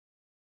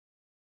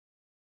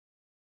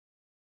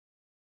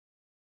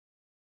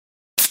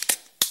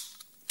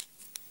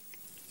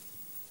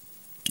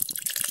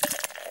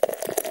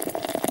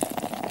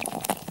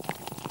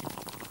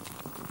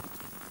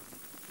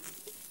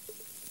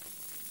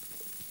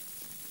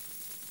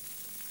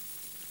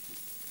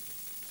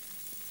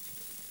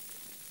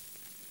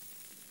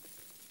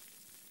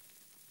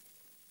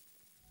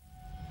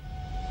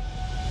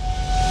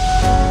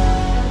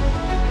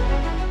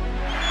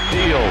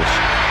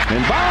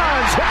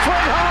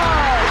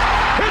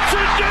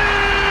it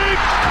deep.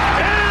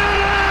 It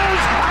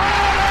is out of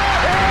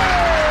here.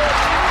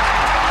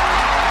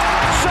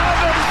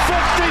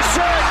 7:56.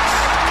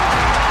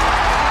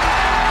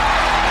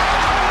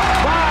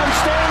 Bond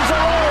stands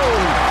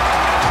alone.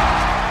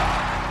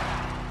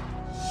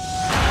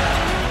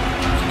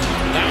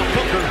 Now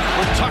Booker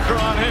with Tucker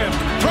on him.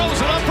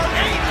 Throws it up for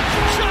 8.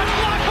 Shot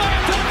blocked by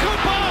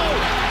Antetokounmpo.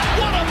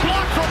 What a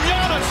block from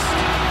Giannis.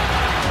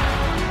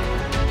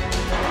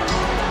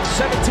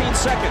 17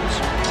 seconds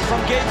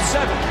from Game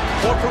 7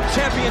 or from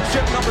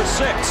championship number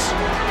 6.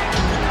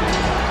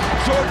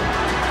 Jordan,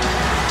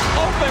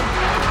 open.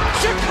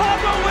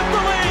 Chicago with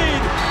the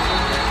lead.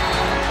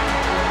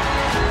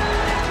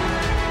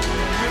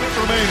 Minute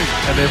remaining.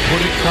 And they're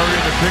putting Curry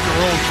in the pick and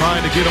roll,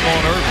 trying to get him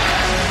on Irving.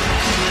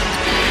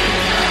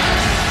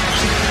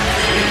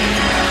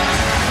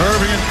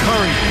 Irving and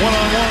Curry,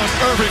 one-on-one.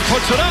 Irving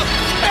puts it up.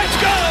 It's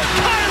good.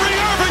 Kyrie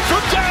Irving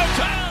from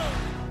downtown.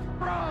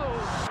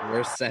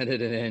 We're sending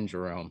it in,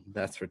 Jerome.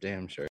 That's for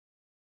damn sure.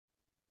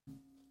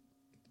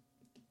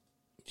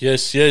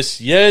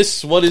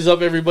 Yes. What is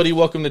up, everybody?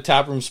 Welcome to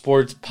Taproom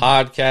Sports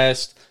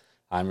Podcast.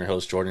 I'm your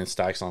host, Jordan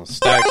Stacks on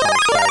Stacks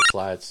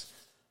Slats.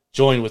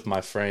 Joined with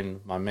my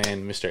friend, my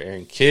man, Mr.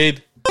 Aaron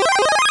Kidd.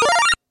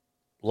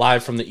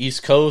 Live from the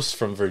East Coast,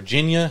 from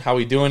Virginia. How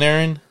we doing,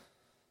 Aaron?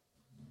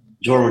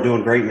 Jordan, we're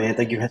doing great, man.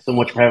 Thank you so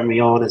much for having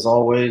me on, as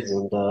always,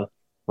 and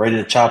ready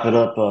to chop it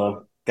up.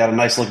 Got a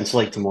nice looking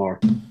slate tomorrow.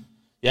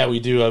 Yeah, we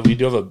do. We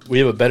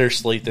have a better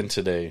slate than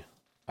today,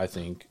 I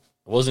think.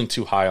 I wasn't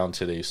too high on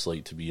today's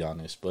slate, to be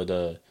honest, but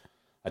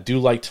I do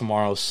like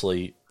tomorrow's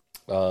slate.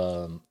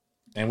 And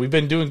we've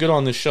been doing good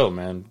on this show,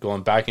 man.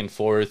 Going back and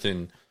forth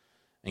and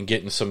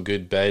getting some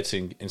good bets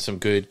and some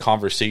good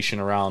conversation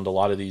around a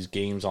lot of these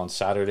games on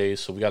Saturday.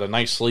 So we got a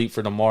nice slate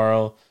for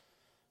tomorrow.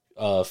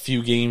 A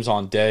few games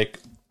on deck.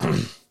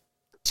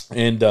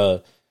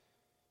 And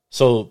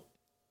so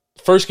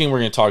first game we're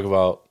going to talk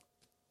about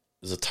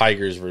is the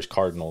Tigers versus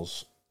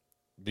Cardinals.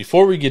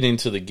 Before we get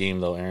into the game,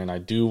 though, Aaron, I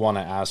do want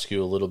to ask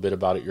you a little bit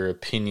about your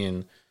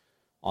opinion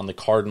on the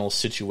Cardinals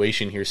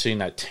situation here,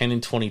 sitting at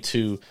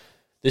 10-22.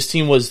 This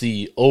team was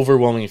the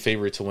overwhelming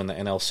favorite to win the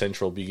NL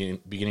Central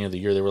beginning of the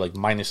year. They were like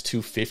minus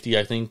 250,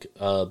 I think,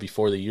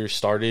 before the year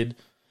started.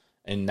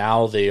 And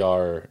now they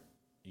are,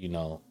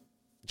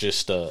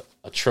 just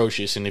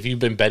atrocious. And if you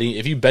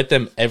bet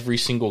them every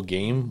single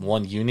game,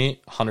 one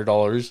unit,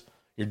 $100,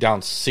 you're down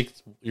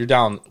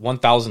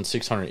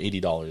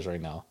 $1,680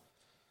 right now.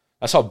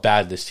 That's how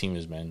bad this team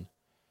is, man.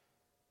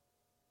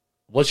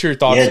 What's your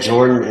thoughts? Yeah,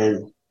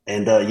 Jordan,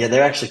 and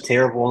they're actually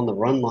terrible on the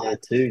run line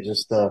too.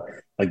 Just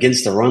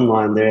against the run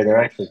line, they're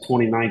actually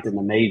 29th in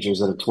the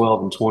majors at a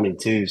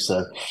 12-22.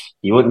 So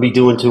you wouldn't be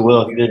doing too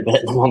well if you didn't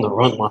bet them on the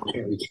run line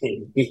every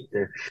game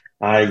either.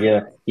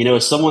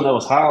 As someone that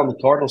was high on the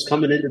Cardinals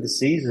coming into the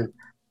season,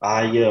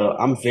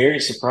 I'm very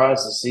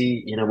surprised to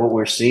see what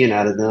we're seeing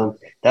out of them.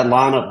 That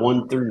lineup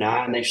 1 through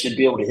 9, they should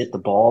be able to hit the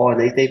ball,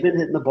 and they've been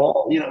hitting the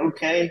ball,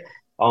 okay.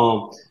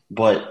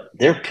 But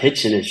their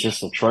pitching is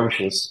just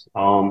atrocious.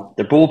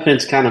 Their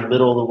bullpen's kind of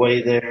middle of the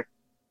way there.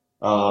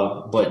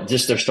 But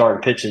just their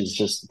starting pitching is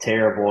just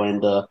terrible.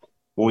 And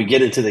when we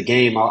get into the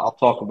game, I'll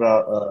talk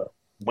about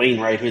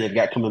Wainwright, who they've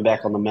got coming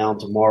back on the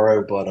mound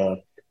tomorrow.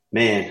 But,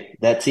 man,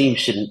 that team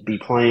shouldn't be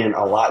playing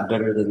a lot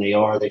better than they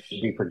are. They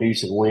should be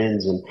producing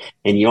wins.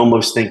 And you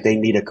almost think they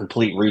need a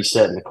complete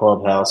reset in the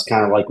clubhouse,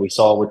 kind of like we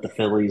saw with the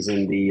Phillies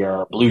and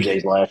the Blue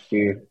Jays last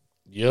year.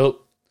 Yep.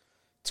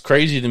 It's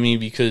crazy to me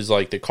because,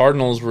 the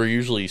Cardinals were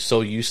usually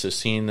so used to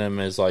seeing them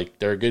as,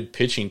 they're a good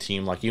pitching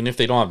team. Even if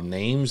they don't have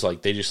names,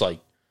 they just,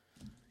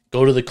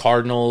 go to the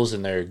Cardinals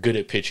and they're good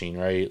at pitching,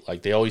 right?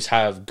 They always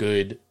have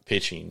good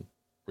pitching,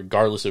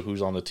 regardless of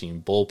who's on the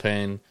team.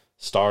 Bullpen,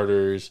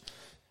 starters,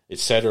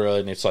 etc.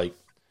 And it's,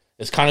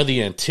 it's kind of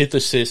the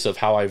antithesis of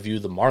how I view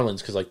the Marlins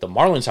because, the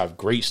Marlins have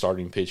great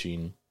starting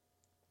pitching,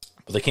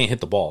 but they can't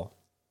hit the ball.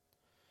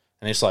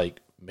 And it's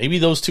maybe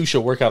those two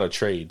should work out a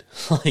trade.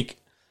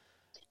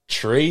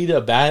 Trade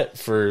a bat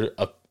for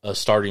a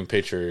starting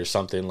pitcher or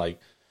something.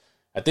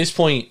 At this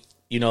point,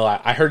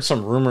 I heard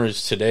some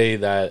rumors today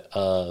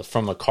that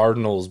from a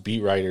Cardinals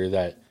beat writer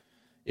that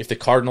if the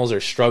Cardinals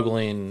are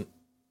struggling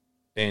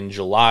in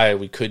July,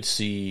 we could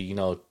see,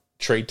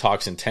 trade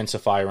talks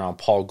intensify around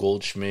Paul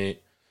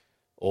Goldschmidt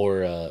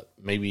or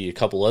maybe a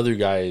couple other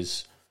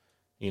guys.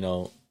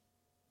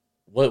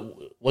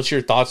 What's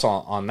your thoughts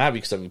on that?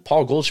 Because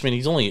Paul Goldschmidt,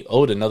 he's only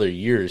owed another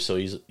year, so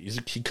he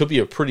could be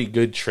a pretty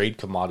good trade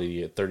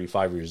commodity at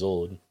 35 years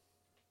old.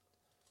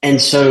 And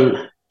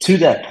so to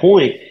that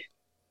point,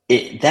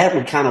 that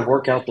would kind of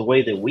work out the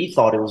way that we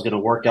thought it was going to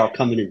work out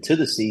coming into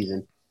the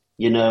season.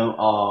 Me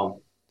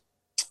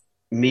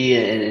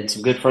and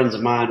some good friends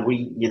of mine,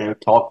 we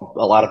talked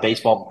a lot of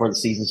baseball before the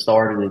season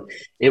started, and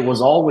it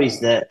was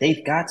always that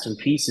they've got some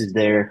pieces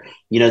there.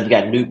 They've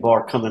got Newt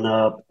Bar coming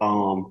up.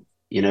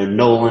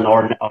 Nolan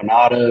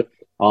Arenado.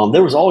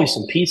 There was always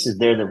some pieces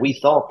there that we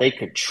thought they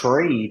could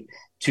trade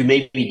to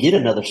maybe get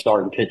another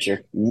starting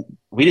pitcher.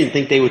 We didn't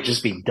think they would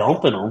just be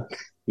dumping them.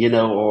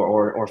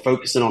 or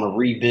focusing on a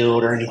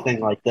rebuild or anything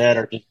like that,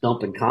 or just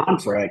dumping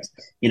contracts,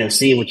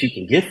 seeing what you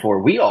can get for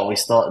it. We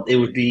always thought they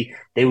would be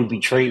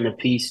trading a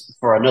piece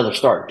for another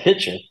starting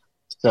pitcher.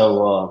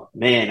 So,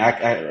 man,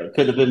 I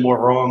couldn't have been more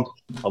wrong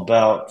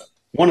about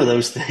one of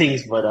those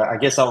things, but I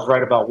guess I was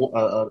right about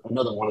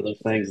another one of those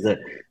things that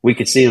we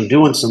could see them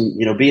doing some,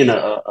 being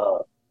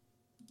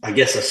I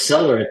guess a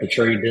seller at the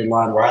trade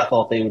deadline, where I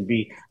thought they would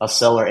be a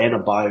seller and a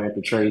buyer at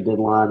the trade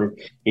deadline. And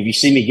if you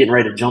see me getting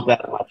ready to jump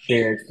out of my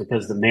chair, it's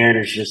because the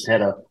Mariners just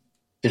have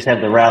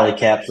the rally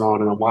caps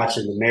on, and I'm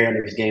watching the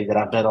Mariners game that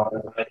I bet on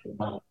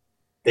tonight.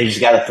 They just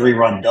got a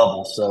 3-run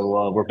double,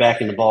 so we're back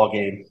in the ball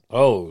game.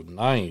 Oh,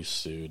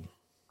 nice, dude.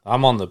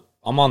 I'm on the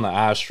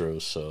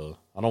Astros, so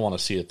I don't want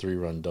to see a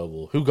 3-run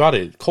double. Who got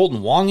it?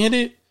 Colton Wong hit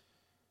it?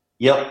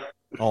 Yep.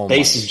 Oh,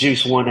 Bases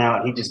juice one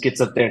out. He just gets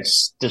up there and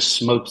just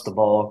smokes the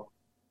ball.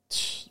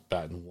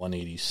 Batting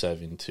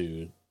 187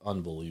 too.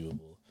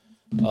 Unbelievable.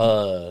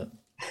 Sorry,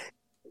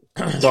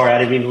 I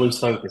didn't mean to lose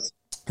focus.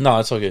 No,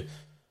 it's okay.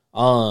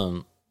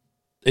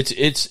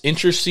 It's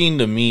interesting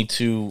to me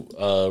too,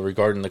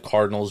 regarding the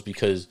Cardinals,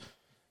 because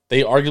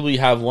they arguably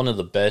have one of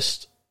the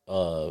best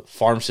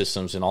farm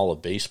systems in all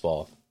of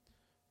baseball,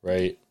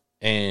 right?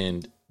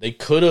 And they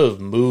could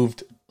have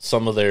moved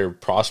some of their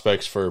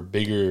prospects for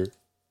bigger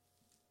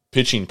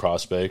pitching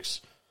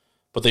prospects,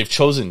 but they've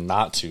chosen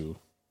not to.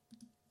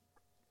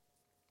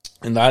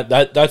 And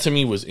that to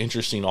me was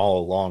interesting all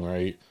along,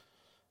 right?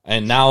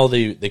 And now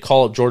they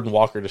call up Jordan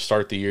Walker to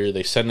start the year.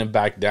 They send him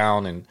back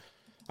down, and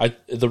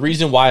the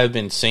reason why I've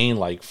been saying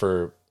like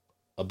for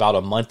about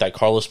a month that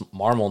Carlos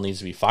Marmol needs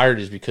to be fired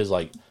is because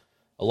like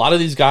a lot of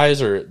these guys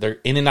they're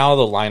in and out of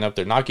the lineup.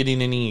 They're not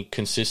getting any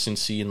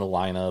consistency in the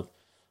lineup.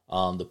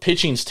 The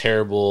pitching's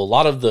terrible. A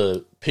lot of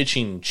the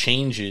pitching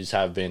changes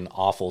have been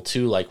awful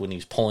too, like when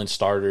he's pulling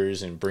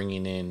starters and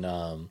bringing in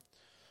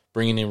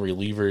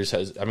relievers.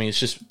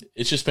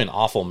 It's just been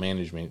awful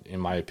management in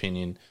my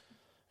opinion.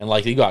 And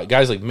like you got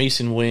guys like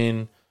Mason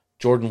Wynn,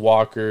 Jordan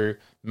Walker,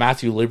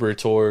 Matthew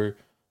Liberatore,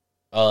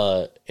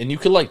 and you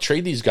could like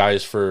trade these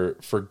guys for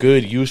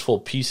good useful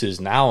pieces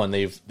now, and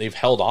they've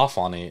held off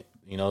on it,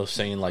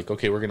 saying like,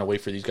 okay, we're gonna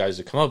wait for these guys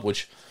to come up,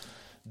 which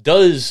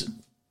does,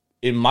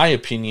 in my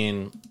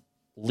opinion,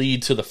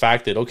 lead to the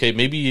fact that, okay,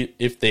 maybe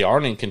if they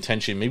aren't in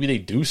contention, maybe they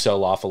do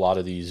sell off a lot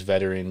of these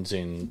veterans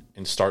and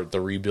start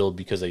the rebuild,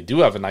 because they do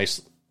have a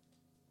nice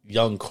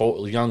young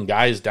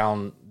guys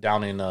down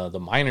in the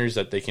minors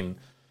that they can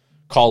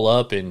call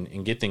up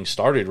and get things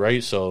started,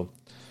 right? So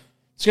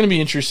it's going to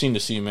be interesting to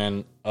see,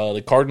 man.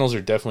 The Cardinals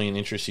are definitely an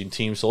interesting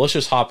team. So let's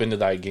just hop into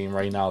that game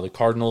right now. The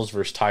Cardinals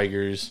versus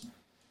Tigers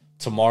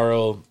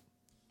tomorrow.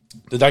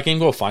 Did that game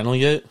go final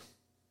yet?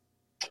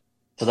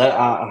 So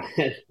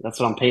that's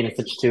what I'm paying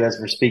attention to as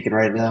we're speaking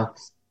right now.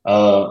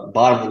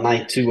 Bottom of the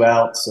ninth, 2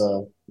 outs.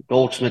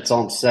 Goldschmidt's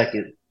on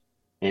second,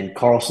 and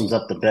Carlson's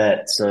up the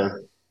bat. So,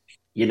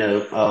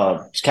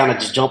 just kind of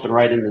just jumping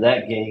right into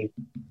that game.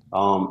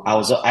 I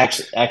was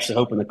actually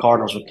hoping the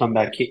Cardinals would come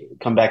back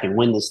and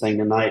win this thing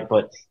tonight,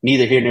 but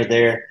neither here nor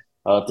there.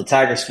 If the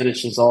Tigers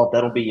finishes off,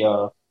 that'll be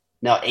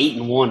now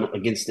 8-1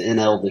 against the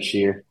NL this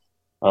year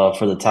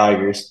for the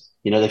Tigers.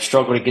 They've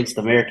struggled against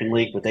the American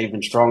League, but they've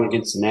been strong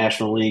against the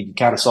National League. You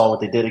kind of saw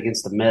what they did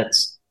against the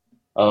Mets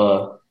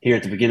here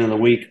at the beginning of the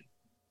week.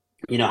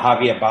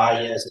 Javier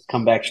Baez has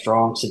come back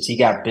strong since he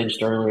got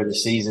benched earlier in the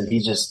season.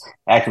 He's just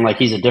acting like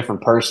he's a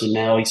different person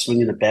now. He's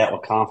swinging the bat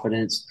with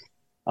confidence.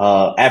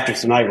 After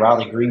tonight,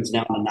 Riley Green's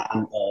now on a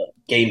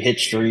 9-game hit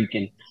streak,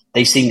 and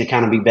they seem to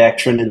kind of be back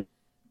trending.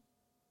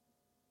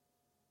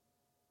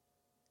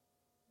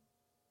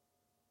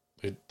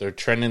 They're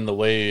trending the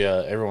way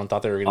everyone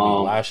thought they were going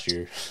to be last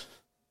year.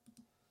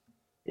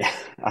 Yeah,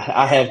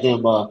 I have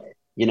them,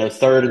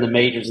 third in the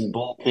majors in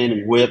bullpen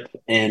and whip,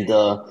 and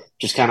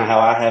just kind of how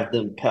I have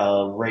them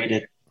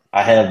rated.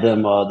 I have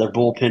them, their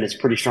bullpen is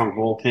pretty strong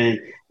bullpen.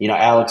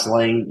 Alex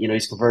Lane,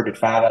 he's converted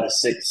 5 out of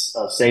 6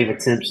 save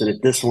attempts, and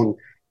if this one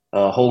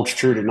holds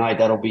true tonight,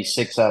 that'll be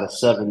 6 out of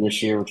 7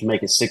 this year, which will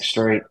make it 6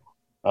 straight.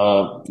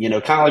 Kind of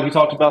like we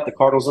talked about, the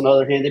Cardinals, on the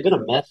other hand, they've been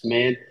a mess,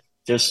 man.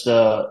 Just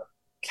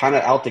kind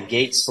of out the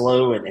gate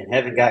slow and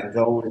haven't gotten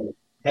going and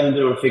haven't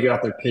been able to figure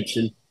out their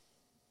pitching.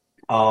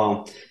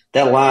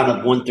 That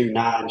lineup 1 through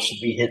 9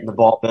 should be hitting the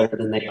ball better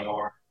than they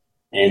are.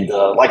 And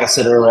like I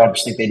said earlier, I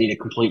just think they need a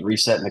complete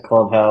reset in the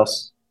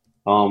clubhouse.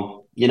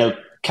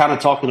 Kind of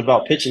talking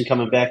about pitching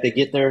coming back, they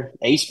get their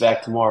ace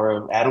back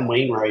tomorrow, Adam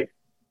Wainwright.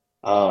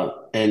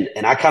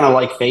 And I kind of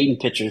like fading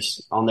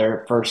pitchers on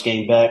their first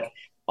game back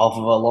off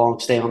of a long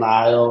stay on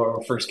the IL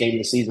or first game of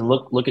the season.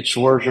 Look at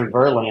Schwarzer and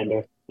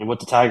Verlander and what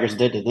the Tigers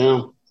did to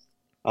them.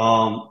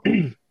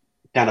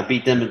 Kind of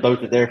beat them in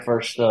both of their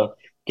first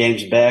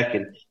games back.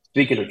 And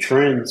speaking of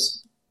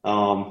trends,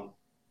 the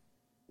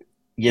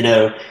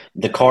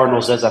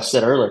Cardinals, as I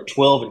said earlier,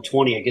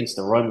 12-20 against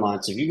the run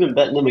line. So if you've been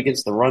betting them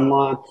against the run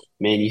line,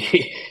 man,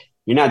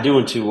 you're not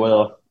doing too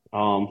well.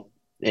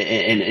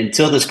 And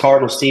until this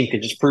Cardinals team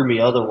can just prove me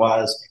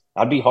otherwise,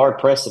 I'd be hard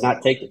pressed to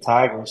not take the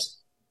Tigers.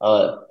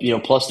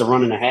 plus the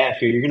 1.5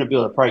 here, you're going to be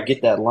able to probably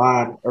get that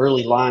line.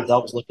 Early lines I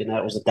was looking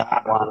at was a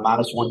dive line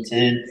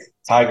 -110,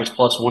 Tigers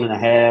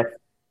 +1.5.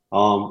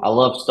 I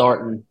love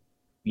starting,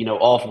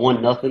 off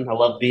 1-0. I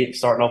love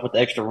starting off with the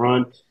extra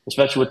run,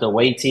 especially with the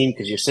away team,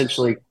 because you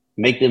essentially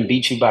make them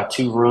beat you by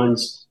 2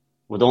 runs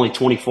with only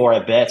 24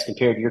 at bats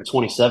compared to your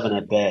 27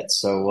 at bats.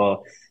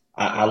 So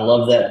I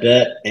love that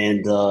bet,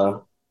 and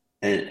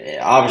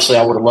obviously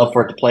I would have loved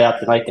for it to play out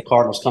tonight. The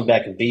Cardinals come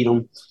back and beat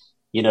them.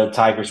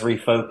 Tigers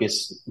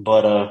refocus,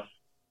 but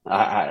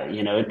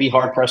it'd be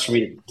hard pressed for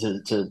me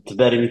to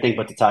bet anything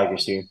but the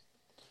Tigers here.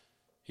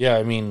 Yeah,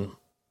 I mean,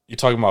 you're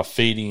talking about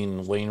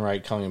fading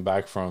Wainwright coming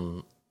back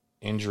from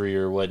injury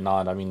or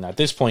whatnot. I mean, at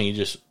this point, you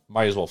just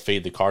might as well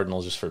fade the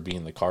Cardinals just for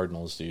being the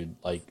Cardinals, dude.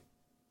 Like,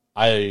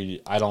 I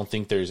don't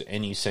think there's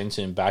any sense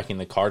in backing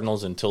the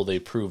Cardinals until they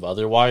prove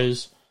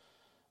otherwise.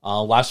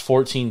 Last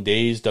 14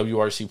 days,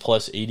 WRC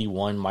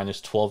 +81,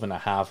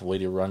 -12.5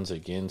 weighted runs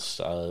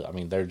against. I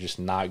mean, they're just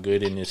not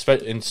good.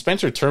 And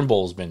Spencer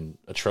Turnbull has been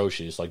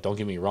atrocious. Like, don't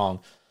get me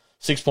wrong.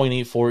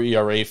 6.84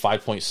 ERA,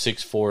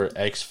 5.64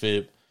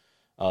 xFIP,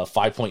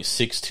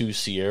 5.62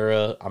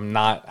 Sierra. I'm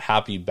not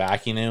happy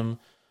backing him.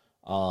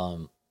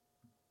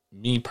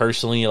 Me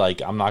personally,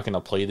 like, I'm not going to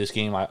play this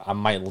game. I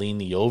might lean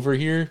the over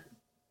here.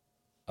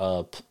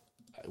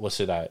 What's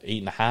it at?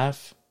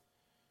 8.5?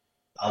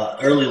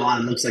 Early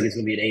line looks like it's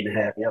going to be at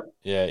 8.5. Yep.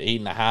 Yeah,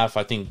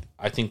 8.5.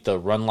 I think the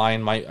run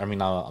line might. I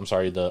mean, I'm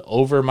sorry, the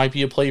over might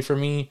be a play for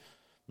me.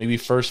 Maybe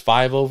first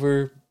 5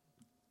 over,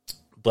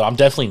 but I'm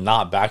definitely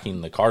not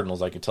backing the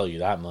Cardinals. I can tell you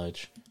that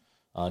much.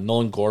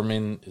 Nolan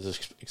Gorman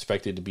is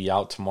expected to be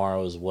out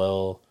tomorrow as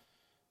well.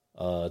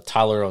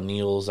 Tyler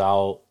O'Neill's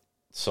out,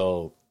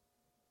 so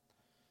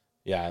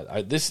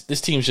yeah, this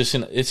team's just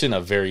in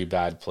a very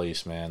bad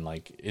place, man.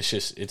 Like,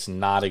 it's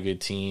not a good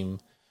team.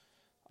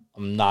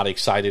 I'm not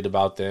excited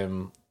about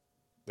them.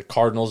 The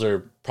Cardinals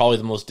are probably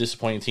the most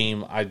disappointing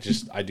team. I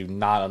do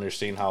not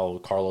understand how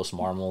Carlos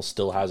Marmol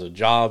still has a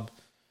job.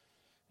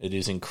 It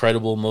is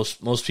incredible.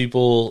 Most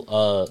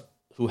people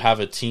who have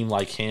a team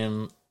like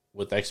him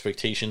with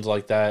expectations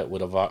like that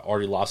would have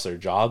already lost their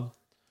job.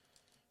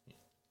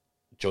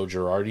 Joe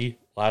Girardi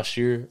last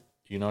year,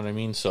 you know what I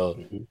mean?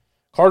 So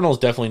Cardinals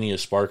definitely need a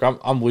spark.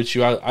 I'm with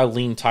you. I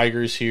lean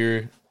Tigers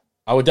here.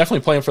 I would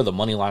definitely play them for the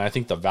money line. I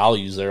think the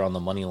value's there on the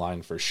money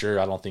line for sure.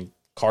 I don't think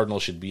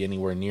Cardinals should be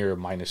anywhere near a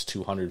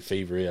 -200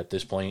 favorite at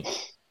this point.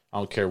 I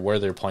don't care where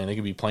they're playing. They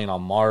could be playing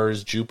on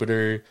Mars,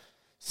 Jupiter,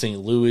 St.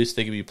 Louis.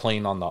 They could be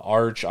playing on the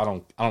Arch. I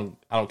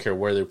don't care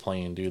where they're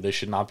playing, dude. They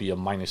should not be a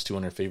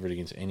 -200 favorite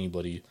against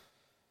anybody.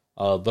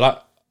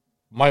 But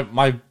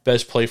my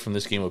best play from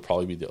this game would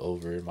probably be the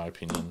over, in my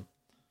opinion.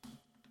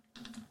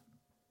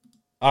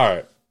 All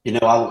right.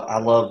 I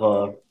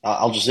love.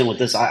 I'll just end with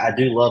this. I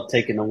do love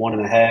taking the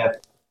 1.5.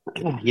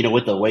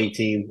 With the away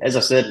team. As I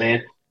said,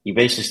 man, you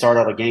basically start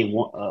out a game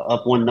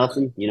up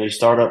 1-0. You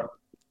start up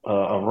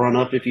a run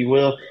up, if you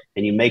will,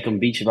 and you make them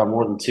beat you by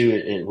more than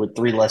 2 with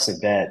 3 less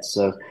at bats.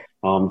 So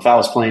if I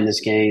was playing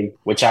this game,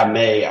 which I'm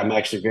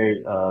actually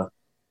very.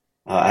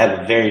 I have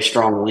a very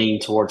strong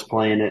lean towards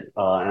playing it,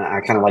 and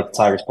I kind of like the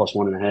Tigers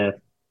 +1.5.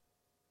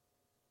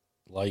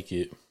 Like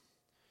it.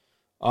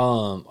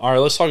 All right,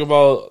 let's talk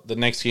about the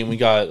next game. We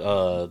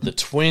got the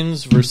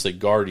Twins versus the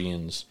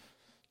Guardians.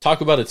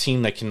 Talk about a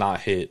team that cannot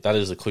hit. That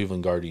is the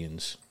Cleveland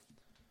Guardians.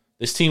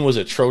 This team was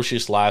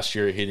atrocious last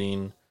year at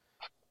hitting.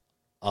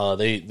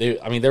 They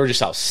were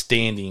just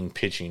outstanding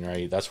pitching,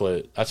 right? That's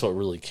what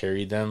really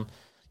carried them.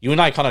 You and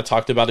I kind of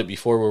talked about it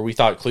before, where we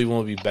thought Cleveland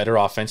would be better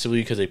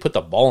offensively because they put the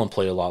ball in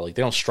play a lot. Like,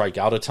 they don't strike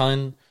out a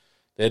ton.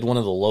 They had one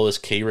of the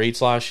lowest K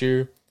rates last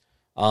year,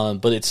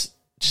 but it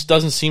just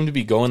doesn't seem to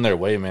be going their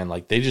way, man.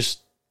 Like,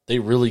 they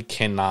really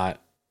cannot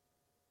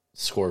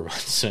score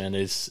runs, and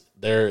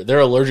they're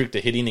allergic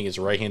to hitting against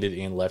right-handed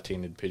and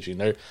left-handed pitching.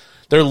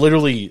 They're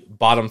literally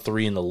bottom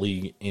 3 in the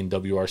league in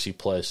WRC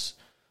plus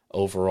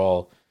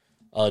overall.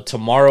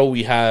 Tomorrow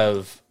we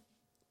have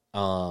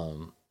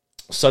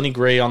Sonny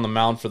Gray on the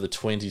mound for the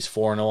Twins. He's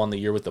 4-0 on the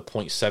year with a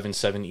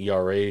 .77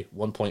 ERA,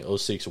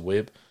 1.06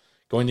 WHIP.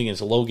 Going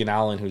against Logan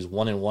Allen, who's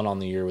 1-1 on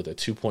the year with a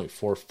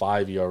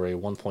 2.45 ERA,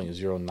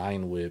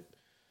 1.09 WHIP.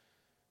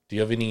 Do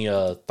you have any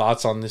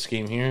thoughts on this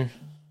game here?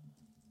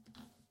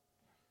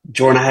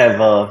 Jordan, I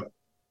have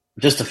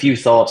just a few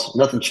thoughts.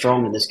 Nothing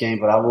strong in this game,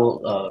 but I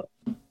will,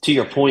 to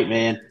your point,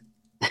 man,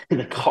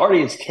 the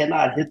Guardians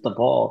cannot hit the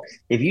ball.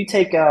 If you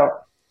take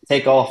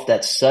off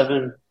that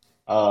 7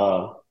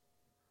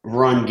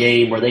 run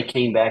game where they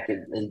came back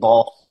in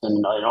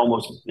Boston and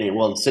almost,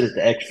 sent it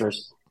to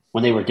extras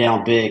when they were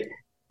down big,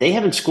 they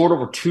haven't scored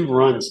over 2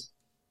 runs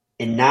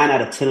in 9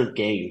 out of 10 of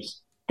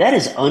games. That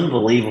is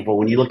unbelievable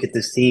when you look at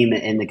this team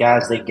and the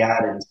guys they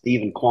got, and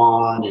Stephen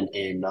Kwan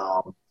and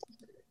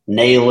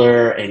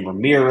Naylor and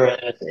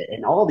Ramirez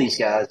and all these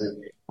guys.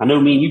 And I know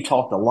me and you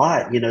talked a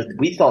lot.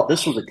 We thought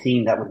this was a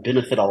team that would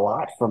benefit a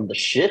lot from the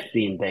shift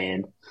being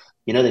banned.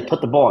 They put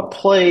the ball in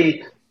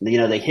play.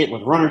 They hit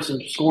with runners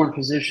in scoring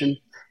position.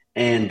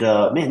 And,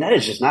 man, that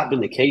has just not been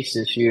the case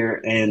this year.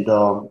 And,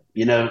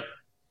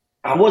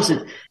 I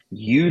wasn't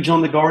huge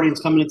on the Guardians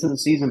coming into the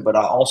season, but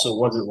I also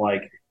wasn't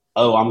like,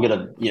 oh, I'm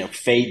gonna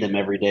fade them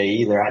every day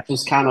either. I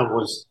just kind of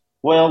was.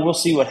 Well, we'll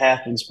see what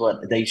happens,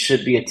 but they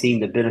should be a team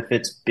that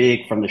benefits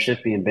big from the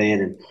shift being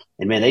banned,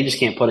 and man, they just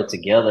can't put it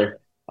together.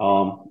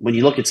 When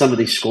you look at some of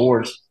these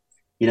scores,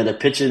 the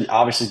pitching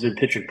obviously has been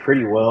pitching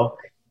pretty well.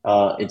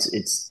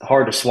 It's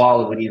hard to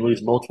swallow when you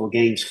lose multiple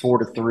games,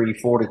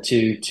 4-3,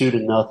 4-2,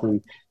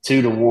 2-0,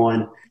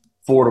 2-1,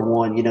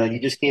 4-1. You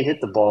just can't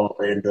hit the ball.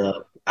 And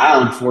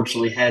I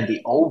unfortunately had the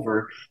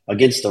over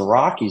against the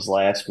Rockies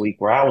last week,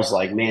 where I was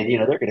like, man,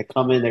 they're going to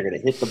come in, they're going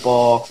to hit the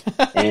ball,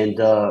 and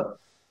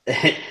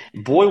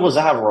boy was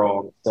I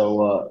wrong.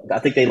 So I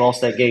think they lost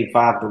that game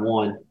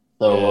 5-1.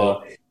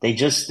 So they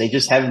just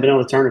haven't been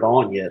able to turn it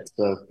on yet.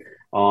 So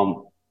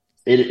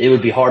it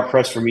would be hard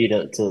pressed for me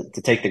to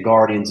take the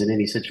Guardians in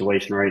any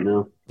situation right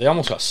now. They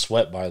almost got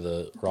swept by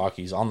the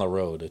Rockies on the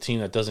road, a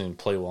team that doesn't even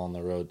play well on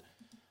the road.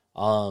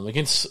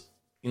 Against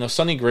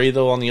Sonny Gray,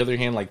 though, on the other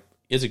hand, like,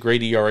 is a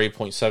great ERA,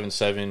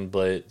 0.77,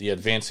 but the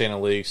advanced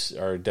analytics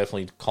are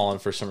definitely calling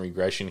for some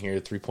regression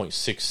here.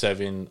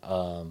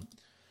 3.67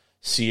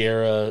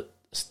 Sierra,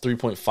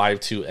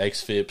 3.52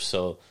 xFIP,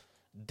 so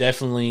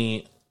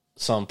definitely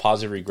some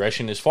positive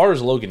regression. As far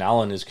as Logan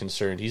Allen is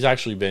concerned, he's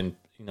actually been,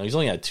 he's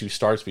only had 2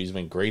 starts, but he's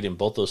been great in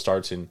both those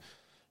starts. And,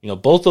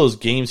 both those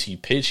games he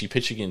pitched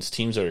against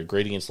teams that are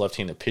great against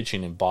left-handed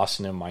pitching in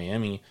Boston and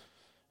Miami.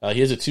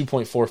 He has a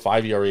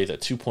 2.45 ERA, a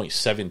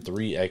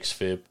 2.73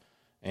 xFIP,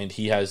 and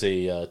he has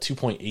a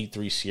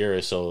 2.83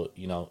 Sierra. So,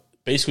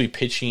 basically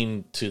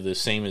pitching to the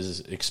same as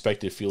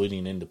expected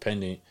fielding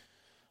independent,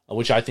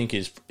 which I think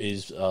is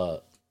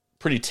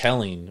pretty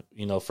telling,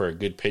 for a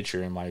good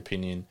pitcher, in my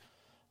opinion.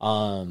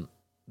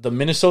 The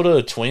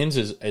Minnesota Twins,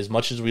 as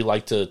much as we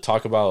like to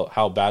talk about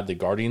how bad the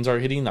Guardians are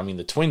hitting, I mean,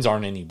 the Twins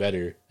aren't any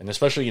better. And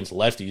especially against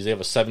lefties, they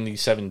have a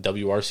 77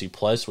 WRC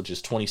plus, which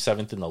is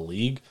 27th in the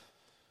league,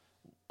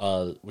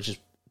 which is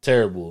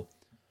terrible.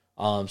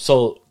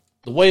 So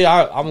the way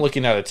I'm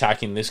looking at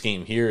attacking this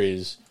game here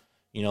is,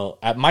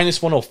 at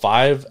minus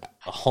 105,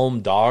 a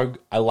home dog,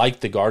 I like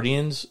the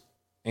Guardians.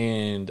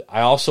 And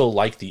I also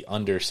like the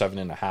under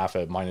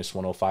 7.5 at minus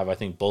 105. I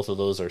think both of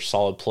those are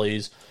solid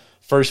plays.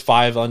 First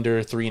 5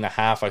 under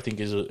 3.5, I think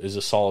is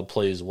a solid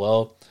play as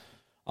well.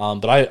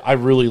 But I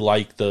really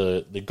like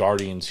the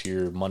Guardians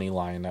here money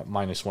line at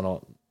minus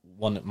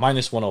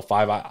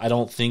 105. I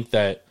don't think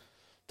that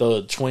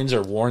the Twins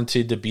are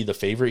warranted to be the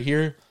favorite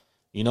here.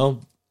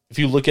 If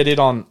you look at it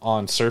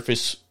on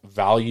surface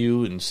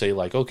value and say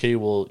like, okay,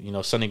 well,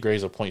 Sonny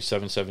Gray's a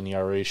 0.77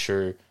 ERA,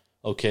 sure,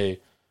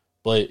 okay,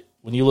 but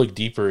when you look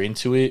deeper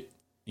into it,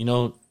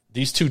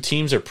 these two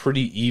teams are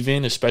pretty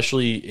even,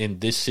 especially in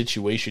this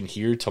situation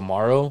here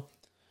tomorrow,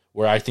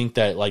 where I think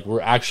that like we're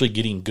actually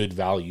getting good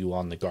value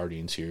on the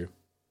Guardians here.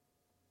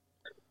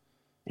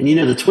 And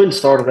the Twins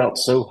started out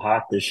so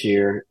hot this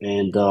year,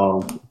 and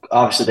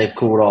obviously they've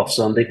cooled off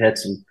some. They've had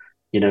some,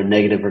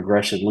 negative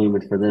regression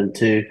looming for them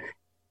too.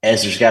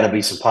 As there's got to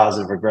be some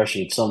positive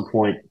regression at some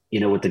point,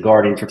 with the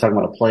Guardians. We're talking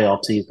about a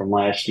playoff team from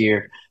last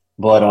year,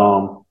 but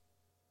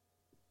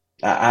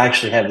I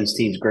actually have these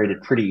teams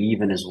graded pretty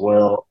even as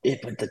well.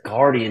 But the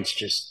Guardians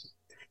just,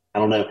 I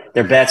don't know.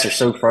 Their bats are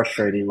so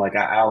frustrating. Like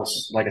I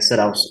was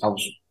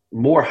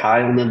more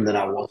high on them than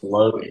I was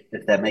low,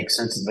 if that makes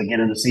sense at the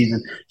beginning of the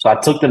season. So I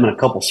took them in a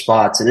couple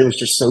spots, and it was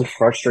just so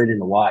frustrating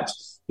to watch.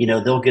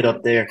 They'll get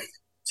up there,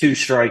 2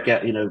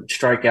 strikeout,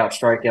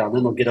 strikeout, and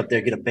then they'll get up there,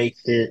 get a base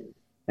hit,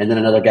 and then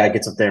another guy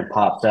gets up there and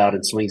pops out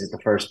and swings at the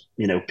first,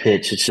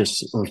 pitch. It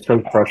was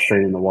so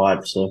frustrating to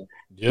watch. So.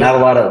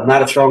 Yep.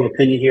 Not a strong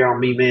opinion here on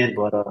me, man,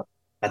 but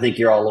I think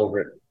you're all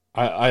over it.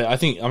 I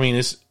think,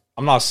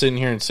 I'm not sitting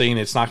here and saying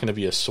it's not going to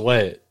be a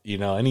sweat.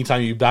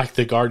 Anytime you back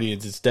the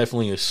Guardians, it's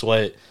definitely a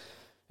sweat.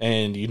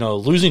 And,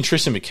 losing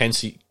Tristan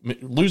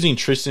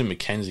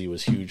McKenzie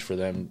was huge for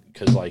them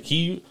because, like,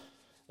 him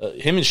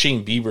and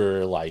Shane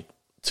Bieber are, like,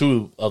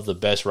 2 of the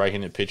best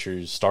right-handed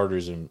pitchers,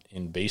 starters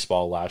in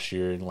baseball last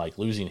year. And, like,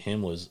 losing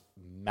him was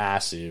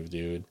massive,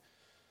 dude.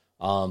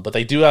 But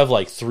they do have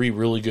like 3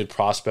 really good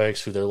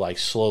prospects who they're like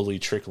slowly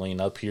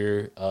trickling up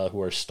here, who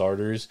are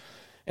starters.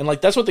 And like,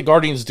 that's what the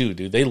Guardians do,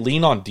 dude. They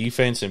lean on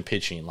defense and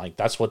pitching. Like,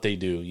 that's what they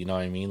do. You know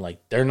what I mean?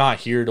 Like, they're not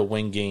here to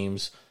win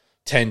games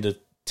 10-9,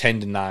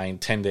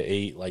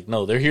 10-8. Like,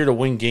 no, they're here to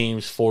win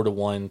games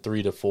 4-1,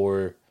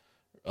 3-4,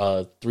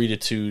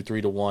 3-2,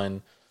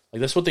 3-1. Like,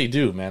 that's what they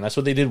do, man. That's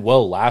what they did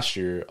well last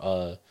year.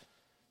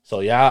 So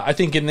yeah, I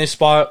think in this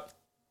spot,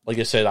 like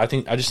I said, I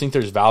just think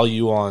there's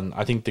value on.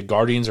 I think the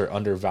Guardians are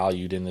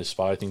undervalued in this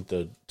spot. I think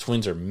the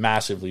Twins are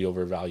massively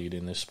overvalued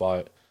in this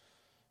spot.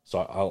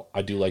 So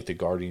I do like the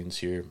Guardians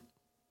here.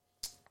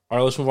 All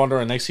right, let's move on to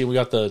our next game. We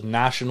got the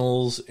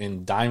Nationals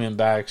and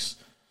Diamondbacks,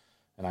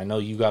 and I know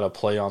you got a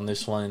play on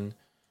this one.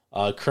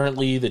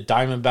 Currently, the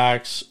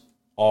Diamondbacks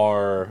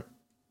are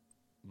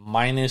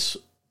minus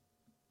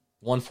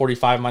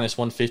 145, minus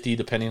 150,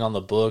 depending on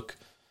the book.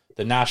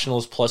 The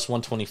Nationals plus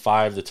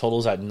 125. The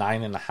total's at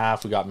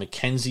 9.5. We got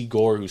Mackenzie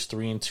Gore, who's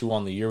 3-2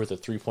 on the year with a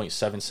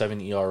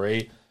 3.77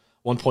 ERA,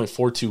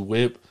 1.42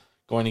 WHIP,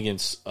 going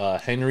against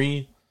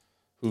Henry,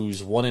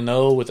 who's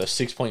 1-0 with a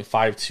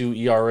 6.52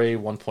 ERA,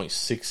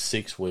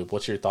 1.66 WHIP.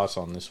 What's your thoughts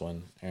on this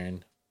one,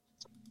 Aaron?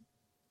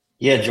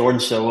 Yeah, Jordan.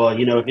 So,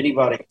 if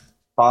anybody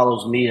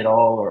follows me at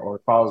all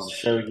or follows the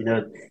show,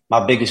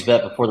 my biggest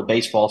bet before the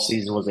baseball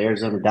season was the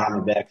Arizona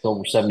Diamondbacks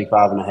over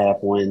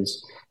 75.5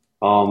 wins.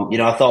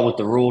 I thought with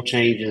the rule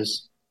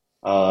changes,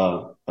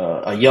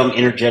 a young,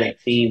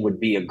 energetic team would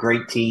be a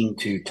great team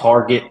to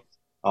target.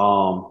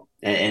 And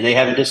they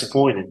haven't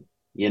disappointed.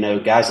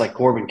 Guys like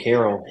Corbin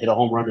Carroll hit a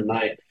home run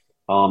tonight.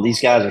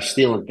 These guys are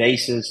stealing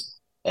bases.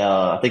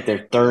 I think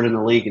they're third in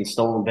the league in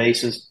stolen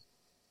bases.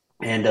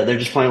 And they're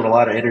just playing with a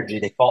lot of energy.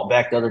 They fought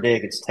back the other day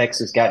against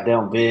Texas, got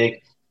down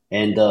big,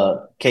 and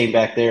came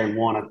back there and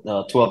won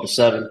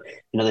 12-7.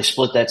 They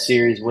split that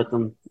series with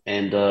them,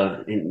 and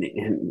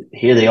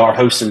here they are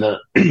hosting the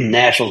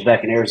Nationals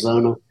back in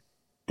Arizona.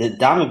 The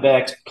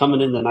Diamondbacks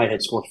coming in tonight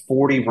had scored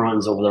 40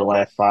 runs over their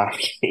last 5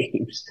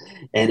 games.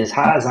 And as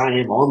high as I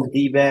am on the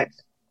D-backs,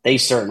 they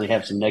certainly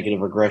have some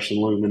negative aggression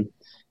looming.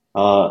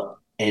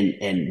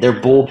 And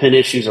their bullpen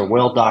issues are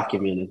well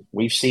documented.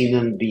 We've seen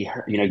them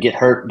get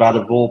hurt by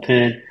the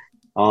bullpen.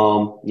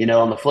 On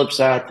the flip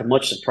side, to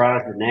much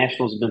surprise, the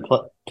Nationals have been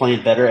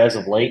playing better as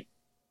of late.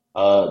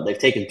 They've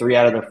taken 3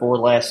 out of their 4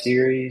 last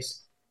series.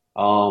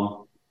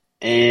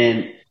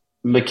 And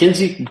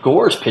Mackenzie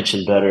Gore's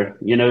pitching better.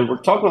 We're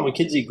talking about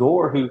Mackenzie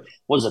Gore, who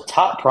was a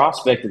top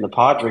prospect in the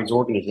Padres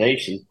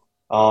organization.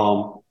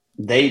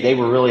 They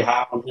were really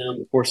high on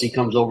him. Of course, he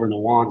comes over in the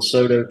Juan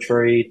Soto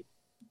trade.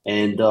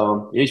 And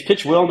he's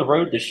pitched well on the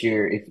road this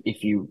year.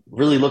 If you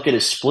really look at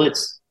his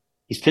splits,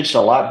 he's pitched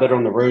a lot better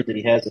on the road than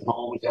he has at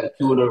home. He's got a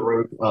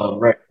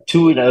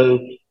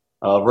 2-0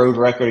 road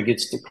record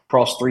against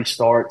across 3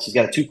 starts. He's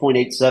got a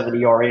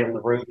 2.87 ERA on the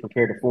road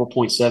compared to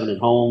 4.7 at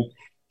home.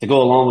 To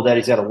go along with that,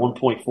 he's got a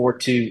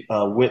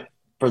 1.42 WHIP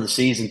for the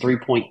season,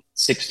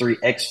 3.63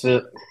 xFIP,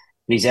 and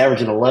he's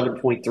averaging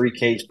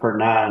 11.3 Ks per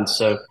 9.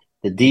 So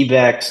the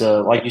D-backs,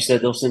 like you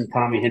said, they'll send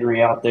Tommy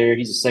Henry out there.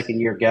 He's a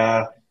second-year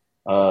guy.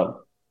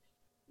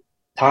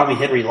 Tommy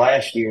Henry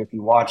last year, if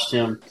you watched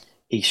him,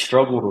 he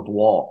struggled with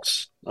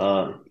walks.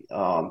 And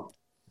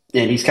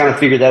he's kind of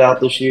figured that out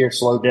this year,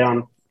 slowed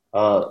down,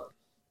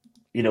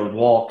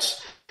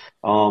 walks.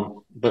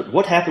 But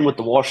what happened with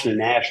the Washington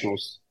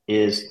Nationals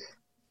is,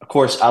 of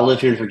course, I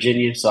live here in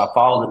Virginia, so I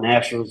follow the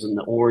Nationals and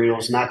the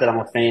Orioles. Not that I'm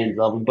a fan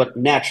of them, but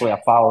naturally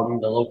I follow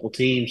them, the local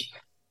teams.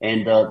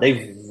 And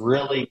they've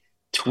really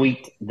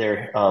tweaked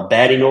their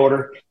batting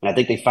order. And I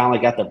think they finally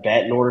got the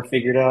batting order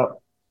figured out.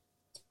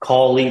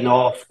 Call leading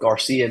off,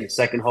 Garcia in the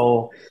second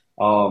hole,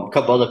 a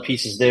couple other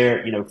pieces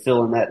there,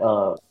 filling that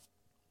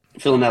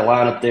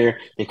lineup there.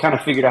 They kind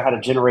of figured out how to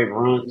generate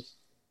runs.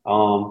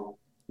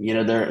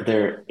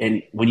 They're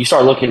and when you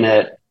start looking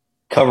at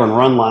covering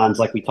run lines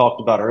like we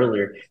talked about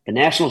earlier, the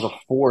Nationals are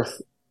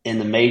 4th in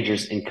the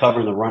majors in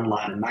covering the run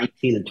line,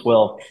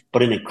 19-12,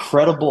 but an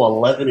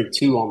incredible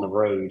 11-2 on the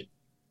road.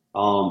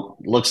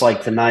 Looks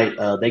like tonight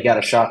they got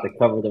a shot to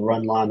cover the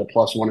run line, the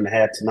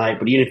 +1.5 tonight.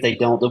 But even if they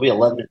don't, they'll be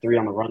 11-3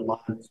 on the run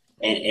line.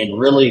 And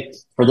really,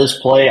 for this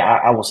play,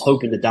 I was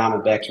hoping the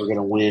Diamondbacks were going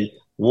to win.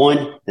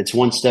 1, it's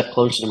 1 step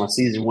closer to my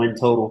season win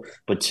total.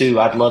 But 2,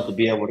 I'd love to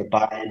be able to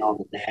buy in on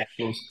the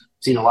Nationals.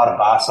 Seen a lot of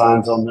buy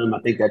signs on them. I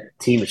think that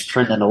team is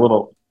trending a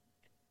little.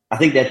 I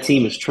think that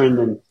team is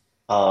trending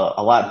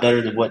a lot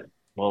better than what.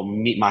 Well,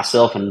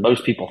 myself and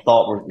most people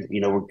thought we're going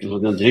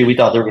to do. We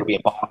thought they were going to be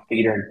a bottom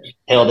feeder, and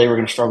hell, they were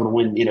going to struggle to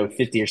win,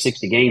 50 or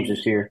 60 games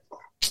this year.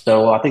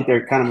 So I think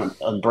they're kind of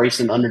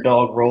embracing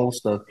underdog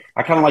roles. So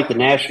I kind of like the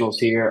Nationals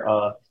here,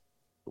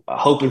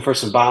 hoping for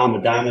some buy on the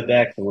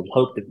Diamondbacks, and would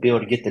hope to be able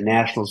to get the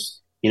Nationals,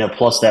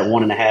 plus that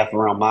 1.5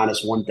 around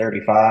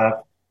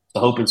 -135. So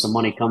hoping some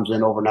money comes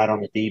in overnight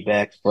on the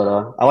D-backs. But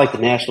I like the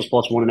Nationals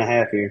plus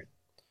 1.5 here.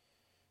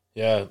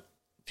 Yeah,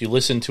 if you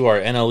listen to our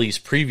NL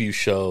East preview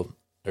show,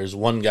 there's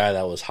one guy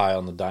that was high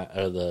on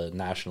the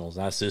Nationals,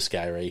 and that's this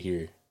guy right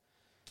here.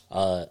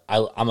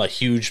 I'm a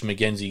huge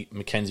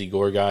Mackenzie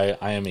Gore guy.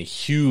 I am a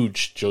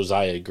huge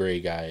Josiah Gray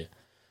guy.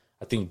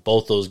 I think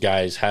both those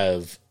guys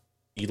have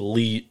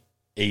elite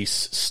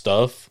ace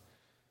stuff,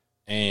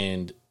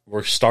 and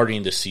we're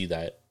starting to see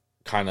that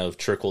kind of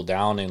trickle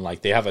down. And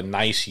like they have a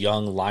nice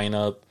young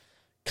lineup.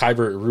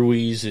 Kybert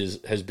Ruiz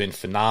has been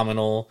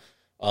phenomenal.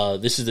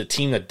 This is a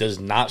team that does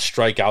not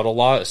strike out a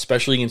lot,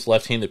 especially against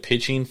left-handed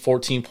pitching.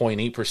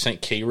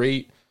 14.8% K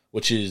rate,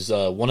 which is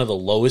one of the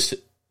lowest,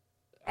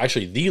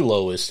 actually the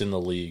lowest in the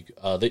league.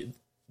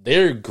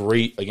 They're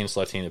great against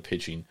left-handed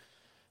pitching.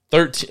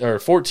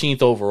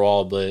 14th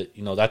overall, but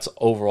that's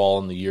overall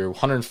in the year.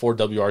 104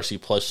 WRC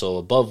plus, so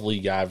above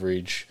league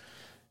average.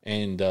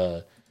 And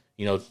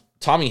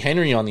Tommy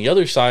Henry on the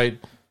other side.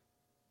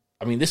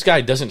 I mean, this guy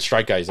doesn't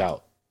strike guys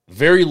out.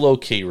 Very low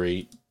K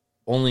rate.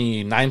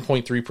 Only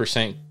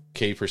 9.3%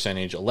 K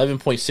percentage,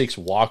 11.6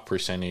 walk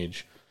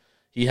percentage.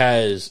 He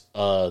has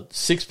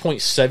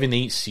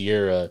 6.78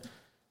 Sierra.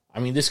 I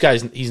mean, this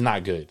he's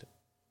not good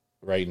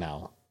right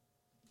now.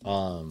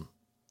 And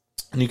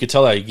you could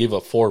tell that he gave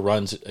up 4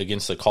 runs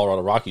against the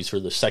Colorado Rockies for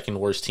the second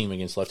worst team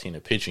against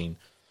left-handed pitching.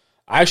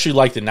 I actually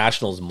like the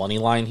Nationals' money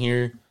line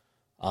here.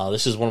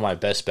 This is one of my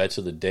best bets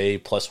of the day,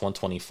 plus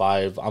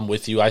 125. I'm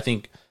with you. I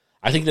think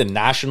the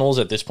Nationals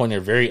at this point are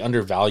very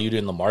undervalued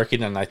in the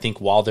market, and I think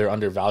while they're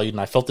undervalued,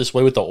 and I felt this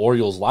way with the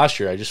Orioles last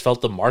year, I just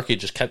felt the market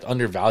just kept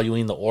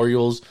undervaluing the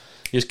Orioles.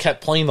 You just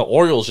kept playing the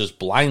Orioles just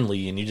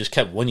blindly, and you just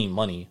kept winning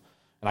money.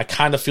 And I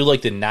kind of feel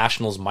like the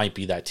Nationals might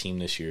be that team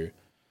this year,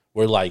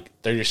 where like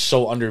they're just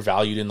so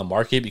undervalued in the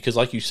market because,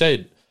 like you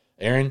said,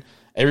 Aaron,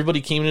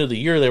 everybody came into the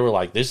year, they were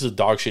like, this is a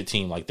dog shit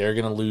team. Like, they're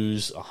going to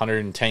lose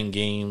 110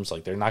 games.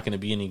 Like, they're not going to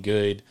be any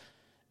good.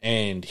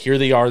 And here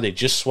they are. They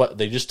just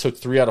took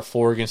 3 out of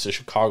 4 against the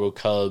Chicago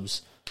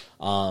Cubs.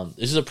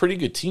 This is a pretty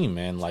good team,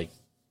 man. Like,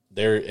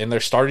 they're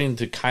starting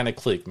to kind of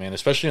click, man.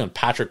 Especially when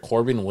Patrick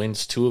Corbin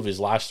wins 2 of his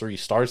last 3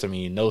 starts. I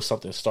mean, you know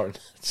something's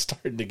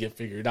starting to get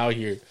figured out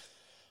here.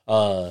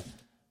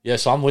 Yeah,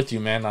 so I'm with you,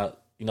 man.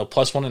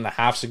 Plus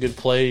 1.5 is a good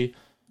play.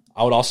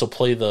 I would also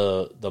play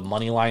the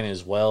money line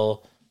as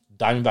well.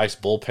 Diamondbacks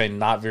bullpen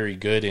not very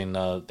good,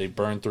 and they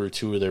burned through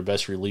 2 of their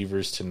best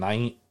relievers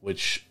tonight,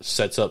 which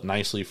sets up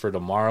nicely for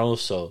tomorrow.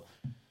 So,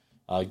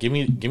 give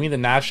me the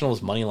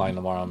Nationals money line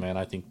tomorrow, man.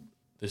 I think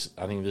this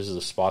is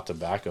a spot to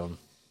back them.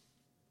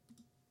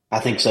 I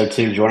think so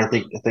too, Jordan.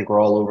 I think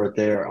we're all over it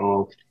there,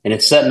 and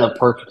it's setting up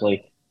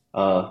perfectly.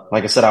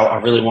 Like I said,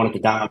 I really wanted the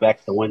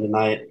Diamondbacks to win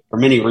tonight for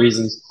many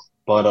reasons,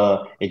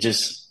 but it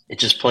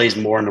just plays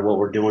more into what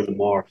we're doing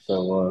tomorrow.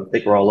 So I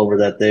think we're all over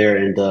that there.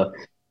 And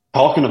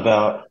talking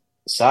about.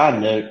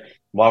 Side note,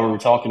 while we were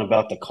talking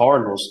about the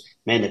Cardinals,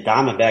 man, the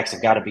Diamondbacks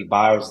have got to be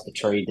buyers at the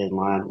trade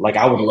deadline. Like,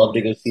 I would love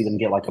to go see them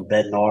get like a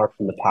Bednar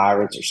from the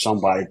Pirates or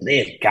somebody. They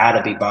have got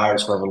to be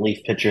buyers for a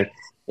relief pitcher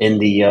in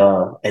the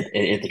at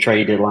the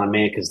trade deadline,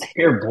 man, because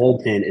their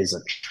bullpen is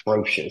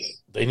atrocious.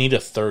 They need a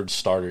third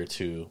starter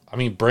too. I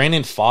mean,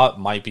 Brandon Pfaadt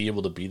might be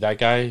able to be that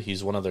guy.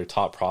 He's one of their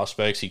top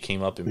prospects. He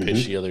came up and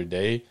pitched the other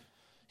day.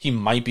 He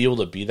might be able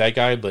to be that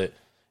guy, but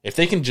if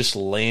they can just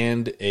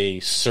land a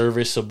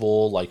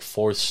serviceable, like,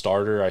 4th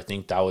starter, I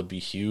think that would be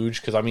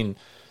huge. Because, I mean,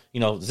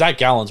 Zach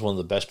Gallen's one of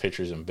the best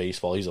pitchers in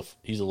baseball.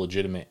 He's a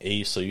legitimate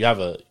ace. So you have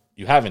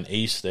an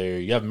ace there.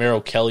 You have Merrill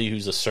Kelly,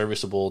 who's a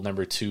serviceable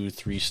number 2,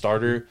 3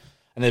 starter.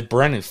 And then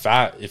Brandon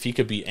Pfaadt, if he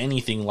could be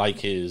anything like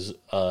his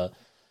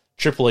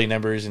AAA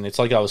numbers, and it's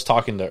like I was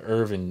talking to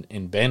Irv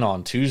and Ben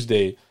on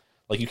Tuesday,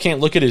 like, you can't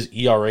look at his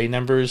ERA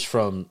numbers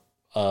from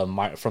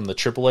the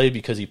AAA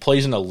because he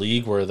plays in a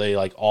league where they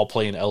like all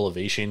play in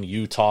elevation.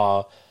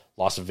 Utah,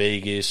 Las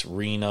Vegas,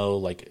 Reno,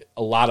 like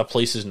a lot of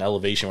places in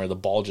elevation where the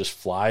ball just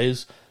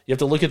flies. You have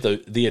to look at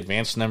the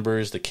advanced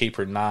numbers, the K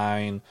per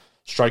 9,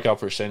 strikeout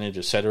percentage,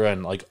 etc.,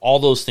 and like all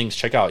those things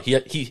check out.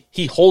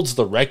 He holds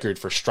the record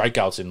for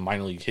strikeouts in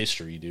minor league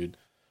history, dude,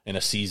 in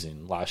a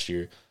season last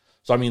year.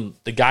 So I mean,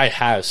 the guy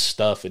has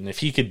stuff, and if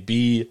he could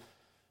be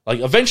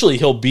like, eventually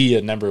he'll be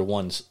a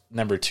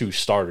number 2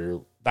 starter.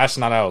 That's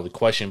not out of the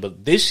question.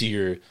 But this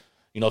year,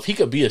 if he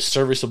could be a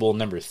serviceable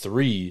number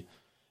 3,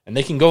 and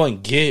they can go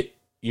and get,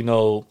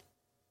 I'm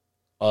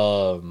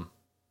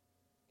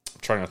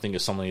trying to think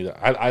of somebody that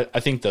I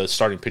think the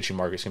starting pitching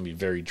market is going to be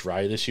very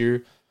dry this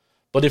year.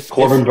 But if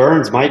Corbin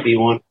Burns might be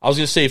one, I was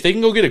going to say, if they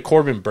can go get a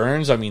Corbin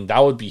Burns, I mean, that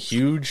would be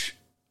huge.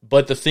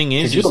 But the thing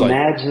is, could you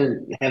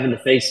imagine having to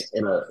face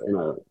in a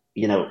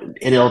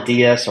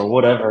NLDS or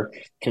whatever,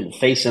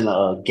 facing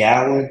a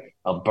Gallen,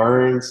 a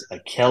Burns,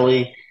 a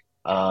Kelly.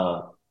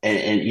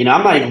 And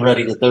I'm not even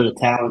ready to throw the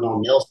towel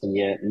on Nelson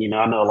yet. And,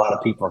 I know a lot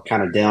of people are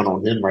kind of down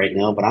on him right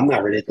now, but I'm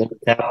not ready to throw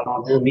the towel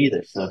on him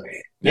either. So,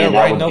 yeah,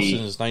 Ryan Nelson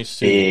is nice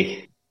too.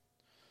 Big.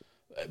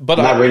 But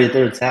I'm not ready to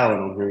throw the towel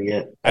on him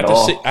yet.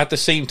 At the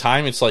same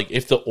time, it's like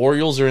if the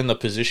Orioles are in the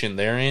position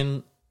they're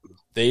in,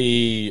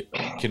 they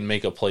can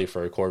make a play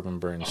for a Corbin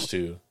Burns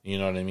too. You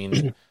know what I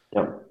mean?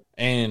 Yep.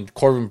 And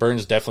Corbin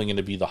Burns is definitely going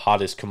to be the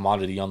hottest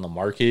commodity on the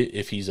market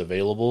if he's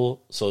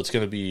available. So it's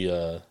going to be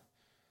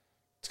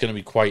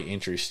quite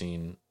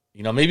interesting.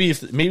 Maybe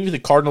if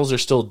the Cardinals are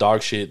still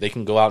dog shit, they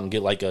can go out and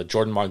get like a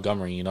Jordan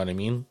Montgomery, you know what I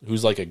mean?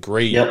 Who's like a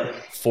great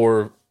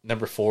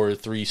number 4,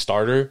 3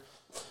 starter,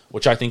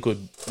 which I think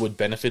would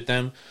benefit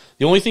them.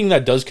 The only thing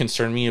that does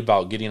concern me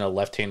about getting a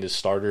left-handed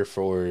starter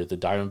for the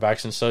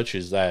Diamondbacks and such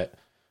is that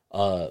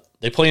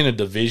they play in a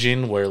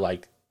division where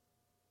like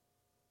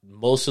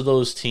most of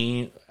those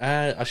teams,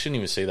 I shouldn't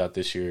even say that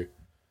this year,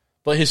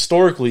 but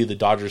historically the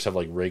Dodgers have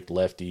like raked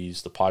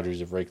lefties, the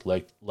Padres have raked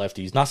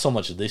lefties. Not so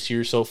much this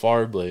year so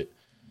far, but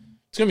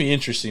it's gonna be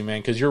interesting,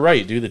 man. Because you're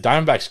right, dude. The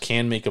Diamondbacks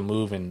can make a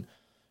move, and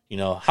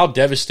how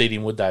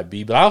devastating would that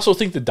be? But I also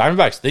think the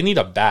Diamondbacks, they need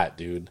a bat,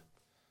 dude,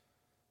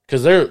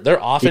 because their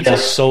offense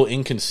is so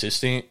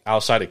inconsistent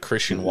outside of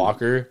Christian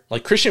Walker.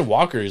 Like Christian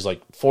Walker is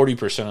like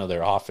 40% of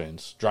their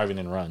offense, driving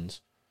in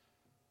runs.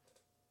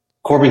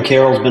 Corbin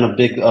Carroll's been a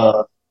big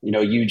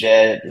huge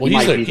ad. Well,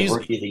 he's the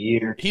rookie of the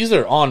year. He's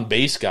their on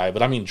base guy,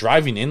 but I mean,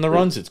 driving in the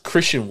runs, it's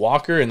Christian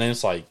Walker, and then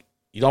it's like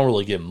you don't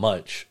really get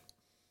much.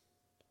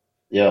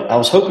 Yeah, I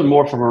was hoping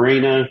more from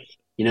Moreno.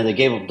 They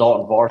gave up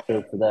Dalton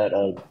Varsho for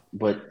that,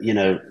 but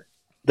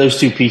those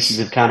two pieces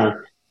have kind of,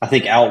 I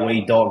think,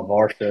 outweighed Dalton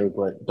Varsho.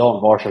 But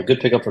Dalton Varsho, good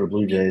pickup for the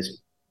Blue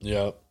Jays.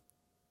 Yeah.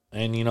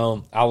 And,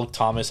 Alec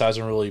Thomas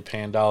hasn't really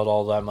panned out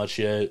all that much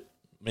yet.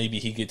 Maybe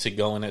he gets it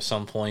going at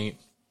some point.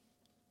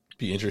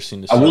 Be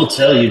interesting to see. I will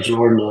tell you,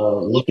 Jordan,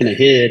 looking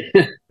ahead,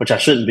 which I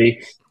shouldn't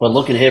be, but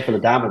looking ahead for the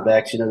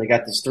Diamondbacks, they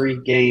got this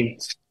 3-game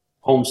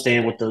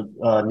homestand with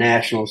the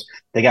Nationals.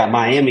 They got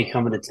Miami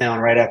coming to town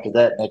right after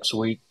that next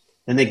week.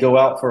 Then they go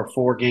out for a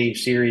 4-game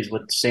series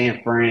with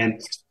San Fran.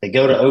 They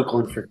go to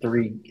Oakland for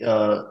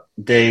 3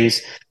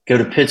 days, go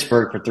to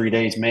Pittsburgh for 3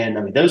 days. Man,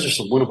 I mean, those are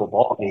some winnable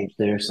ball games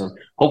there. So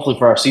hopefully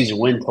for our season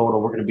win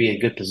total, we're going to be in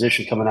good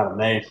position coming out of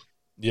May.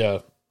 Yeah.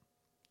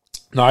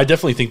 No, I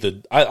definitely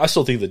think I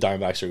still think the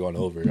Diamondbacks are going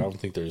over. I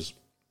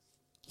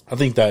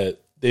think that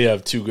they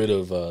have too good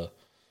of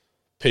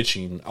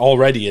pitching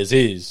already as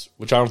is,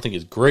 which I don't think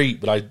is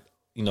great, but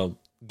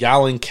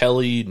Gallen,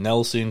 Kelly,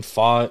 Nelson,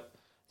 Fott,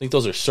 I think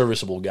those are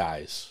serviceable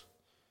guys.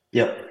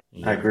 Yep,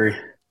 I agree.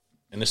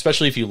 And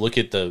especially if you look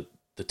at the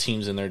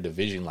teams in their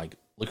division, like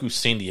look who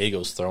San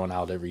Diego's throwing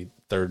out every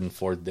 3rd and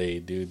 4th day,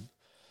 dude.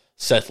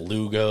 Seth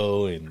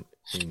Lugo and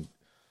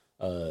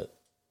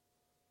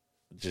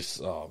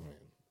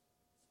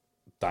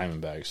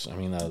Diamondbacks. I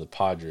mean, the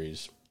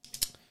Padres.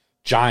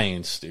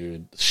 Giants,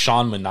 dude.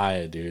 Sean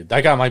Manaea, dude.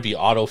 That guy might be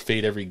auto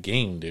fade every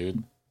game,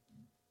 dude.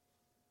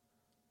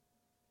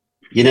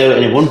 And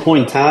at one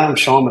point in time,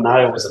 Sean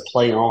Manaea was a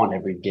play on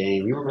every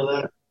game. You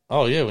remember that?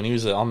 Oh, yeah, when he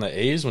was on the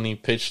A's, when he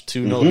pitched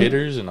 2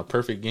 no-hitters in a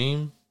perfect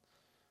game.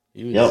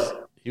 He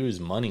was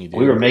money, dude.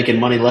 We were making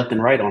money left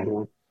and right on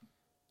him.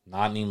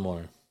 Not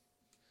anymore.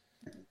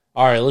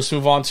 All right, let's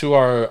move on to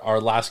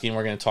our last game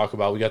we're going to talk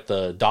about. We got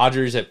the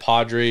Dodgers at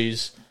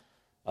Padres,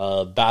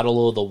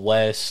 Battle of the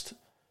West.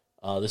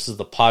 This is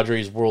the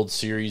Padres World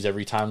Series.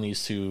 Every time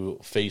these two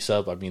face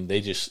up, I mean,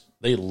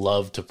 they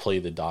love to play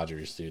the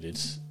Dodgers, dude.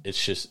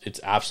 It's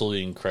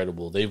absolutely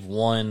incredible. They've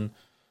won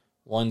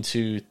 1,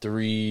 2,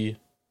 3,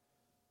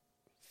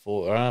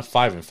 4,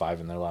 5-5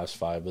 in their last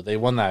 5, but they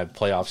won that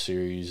playoff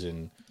series,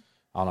 and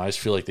I don't know. I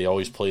just feel like they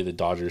always play the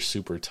Dodgers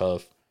super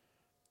tough.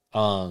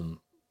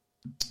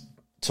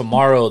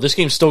 Tomorrow, this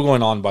game's still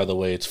going on, by the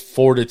way. It's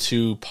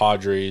 4-2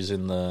 Padres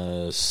in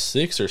the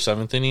 6th or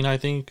 7th inning, I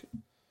think.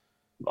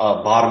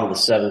 Bottom of the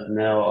 7th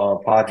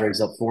now. Padres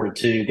up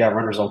 4-2. Got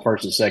runners on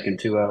first and second,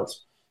 2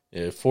 outs.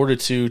 Yeah,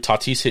 4-2.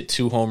 Tatis hit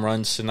 2 home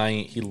runs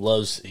tonight. He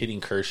loves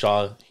hitting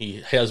Kershaw.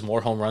 He has more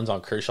home runs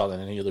on Kershaw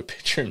than any other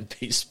pitcher in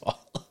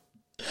baseball,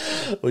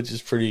 which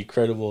is pretty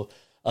incredible.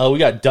 We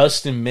got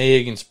Dustin May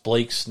against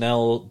Blake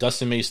Snell.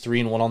 Dustin May's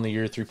 3-1 on the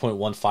year,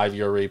 3.15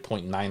 ERA,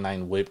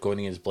 0.99 WHIP. Going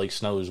against Blake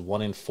Snell, who's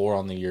 1-4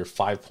 on the year,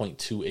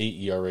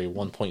 5.28 ERA,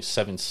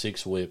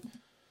 1.76 WHIP.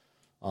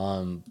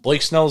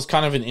 Blake Snell is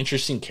kind of an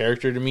interesting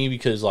character to me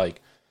because,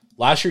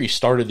 last year he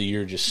started the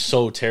year just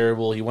so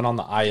terrible. He went on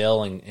the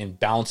IL and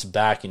bounced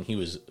back, and he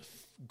was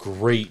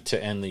great to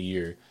end the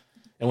year.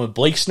 And when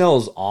Blake Snell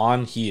is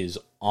on, he is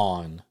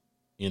on.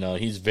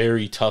 He's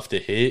very tough to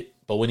hit,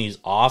 but when he's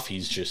off,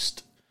 he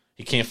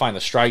can't find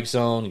the strike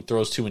zone. He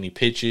throws too many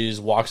pitches,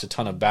 walks a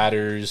ton of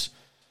batters.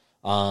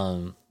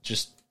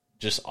 Just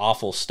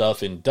awful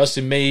stuff. And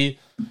Dustin May,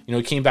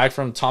 came back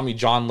from Tommy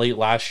John late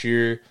last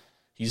year.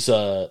 He's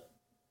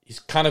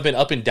kind of been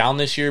up and down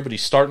this year, but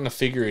he's starting to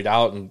figure it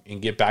out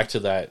and get back to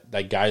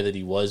that guy that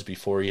he was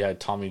before he had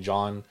Tommy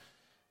John,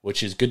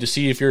 which is good to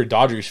see if you're a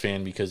Dodgers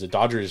fan, because the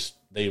Dodgers,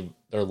 they're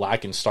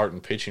lacking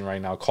starting pitching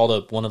right now. Called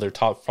up one of their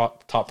top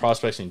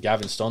prospects in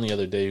Gavin Stone the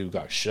other day, who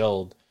got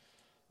shelled.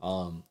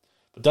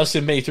 But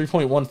Dustin May,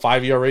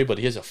 3.15 ERA, but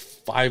he has a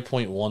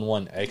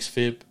 5.11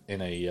 xFIP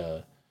and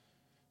a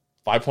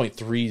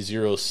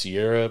 5.30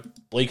 Sierra.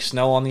 Blake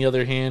Snell, on the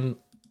other hand,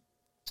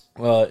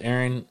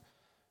 Aaron,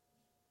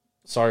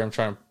 sorry, I'm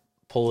trying to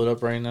pull it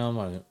up right now.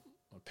 My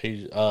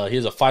page. He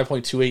has a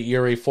 5.28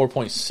 ERA,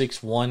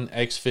 4.61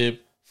 xFIP,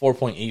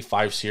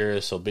 4.85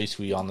 Sierra, so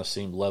basically on the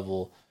same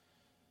level.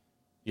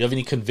 You have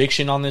any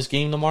conviction on this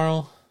game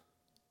tomorrow?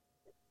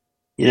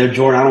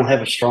 Jordan, I don't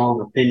have a strong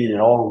opinion at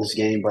all on this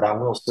game, but I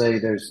will say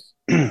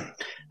I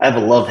have a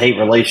love-hate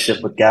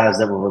relationship with guys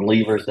that were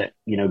relievers that,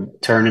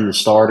 turn into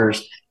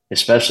starters,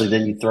 especially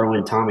then you throw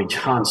in Tommy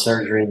John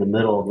surgery in the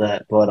middle of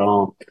that. But,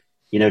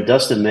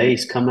 Dustin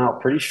May's come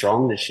out pretty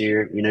strong this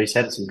year. He's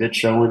had some good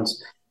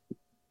showings.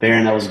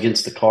 Baron, that was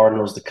against the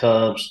Cardinals, the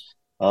Cubs.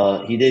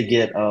 He did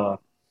get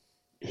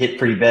hit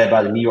pretty bad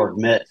by the New York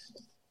Mets.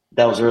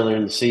 That was earlier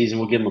in the season.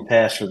 We'll give him a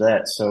pass for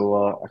that.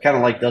 So I kind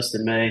of like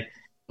Dustin May.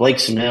 Blake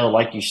Snell,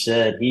 like you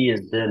said, he has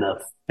been a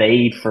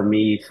fade for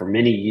me for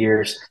many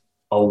years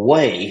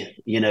away.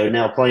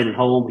 Now playing at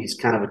home, he's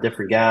kind of a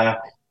different guy.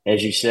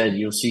 As you said,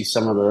 you'll see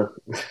some of the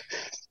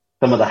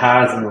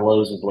highs and the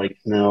lows of Blake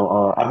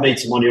Snell. I've made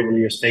some money over the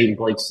years fading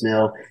Blake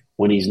Snell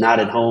when he's not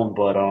at home,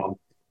 but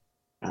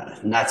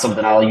not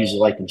something I'll usually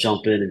like to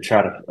jump in and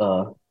try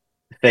to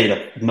fade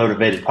a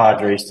motivated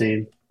Padres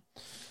team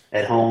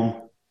at home.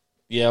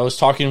 Yeah, I was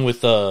talking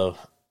with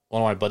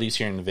one of my buddies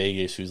here in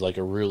Vegas who's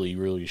a really,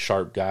 really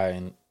sharp guy,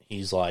 and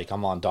he's like,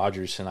 I'm on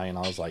Dodgers tonight, and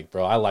I was like,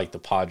 bro, I like the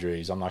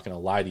Padres. I'm not going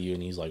to lie to you.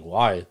 And he's like,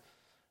 why?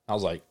 I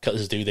was like,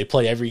 because, dude, they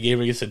play every game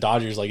against the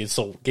Dodgers like it's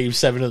Game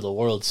 7 of the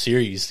World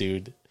Series,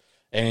 dude.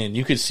 And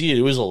you could see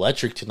it was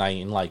electric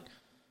tonight. And, like,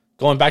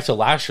 going back to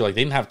last year, like,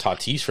 they didn't have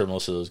Tatis for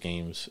most of those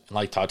games. And,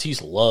 like,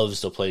 Tatis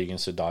loves to play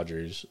against the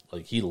Dodgers.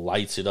 Like, he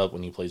lights it up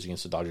when he plays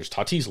against the Dodgers.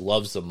 Tatis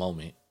loves the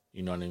moment.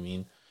 You know what I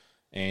mean?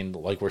 And,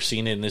 like, we're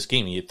seeing it in this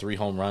game. He had 3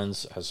 home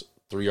runs, has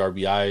 3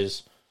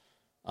 RBIs,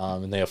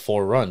 and they have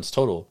 4 runs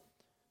total.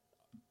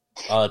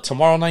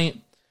 Tomorrow night,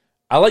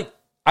 I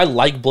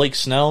like Blake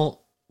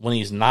Snell when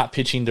he's not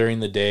pitching during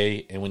the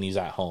day and when he's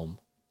at home.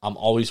 I'm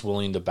always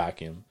willing to back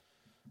him.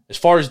 As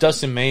far as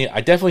Dustin May,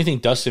 I definitely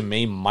think Dustin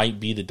May might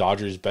be the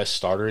Dodgers' best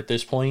starter at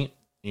this point.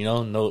 You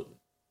know,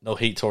 no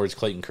hate towards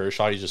Clayton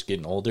Kershaw. He's just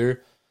getting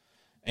older.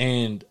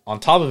 And on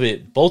top of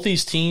it, both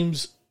these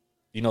teams,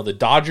 you know, the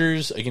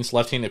Dodgers against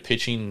left-handed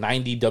pitching,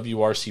 90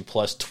 WRC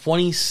plus,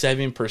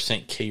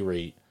 27% K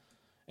rate,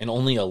 and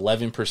only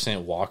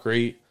 11% walk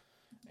rate.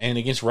 And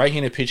against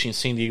right-handed pitching,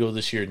 San Diego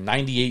this year,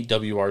 98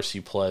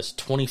 WRC plus,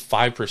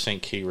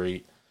 25% K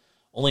rate,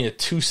 only a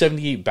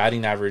 278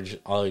 batting average,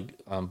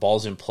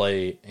 balls in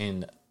play,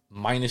 and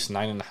minus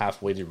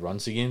 9.5 weighted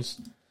runs against.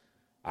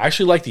 I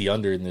actually like the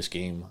under in this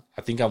game.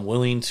 I think I'm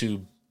willing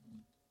to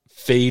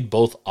fade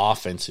both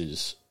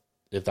offenses,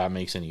 if that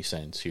makes any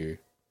sense here.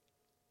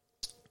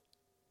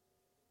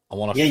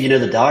 Yeah, you know,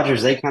 the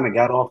Dodgers, they kind of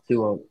got off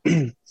to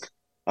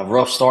a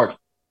rough start.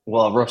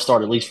 Well, a rough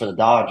start, at least for the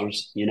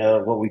Dodgers. You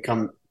know, what we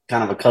come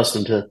kind of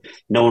accustomed to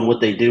knowing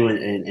what they do.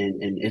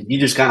 And you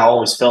just kind of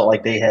always felt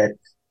like they had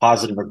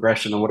positive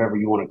aggression or whatever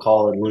you want to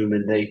call it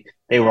looming.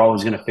 They were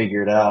always going to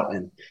figure it out.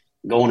 And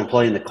going and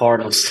playing the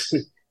Cardinals,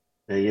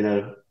 you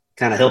know,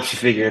 kind of helps you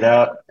figure it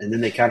out. And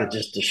then they kind of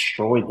just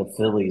destroyed the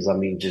Phillies. I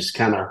mean, just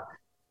kind of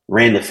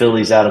ran the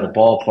Phillies out of the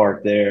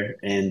ballpark there.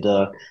 And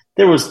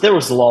there was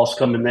the loss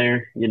coming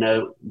there. You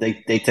know, they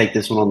take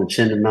this one on the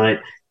chin tonight.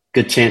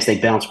 Good chance they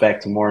bounce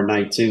back tomorrow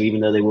night too, even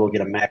though they will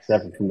get a max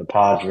effort from the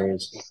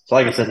Padres. So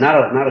like I said,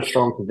 not a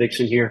strong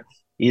conviction here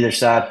either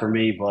side for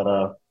me,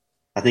 but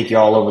I think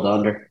you're all over the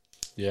under.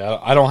 Yeah,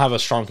 I don't have a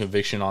strong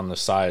conviction on the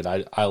side.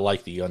 I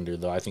like the under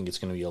though. I think it's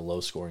going to be a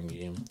low scoring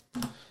game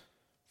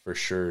for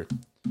sure.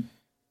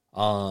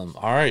 All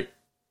right.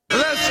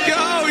 Let's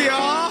go,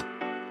 y'all.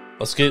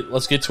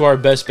 Let's get to our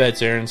best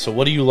bets, Aaron. So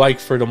what do you like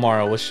for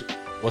tomorrow?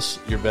 What's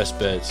your best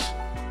bets?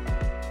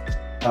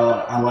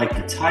 I like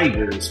the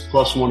Tigers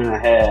plus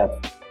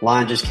 1.5.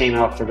 Line just came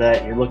out for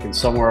that. You're looking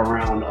somewhere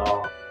around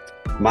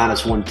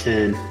minus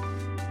 110.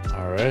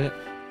 All right.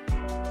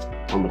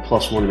 On the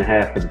plus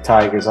 1.5 for the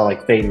Tigers. I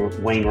like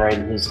fading Wainwright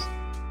in his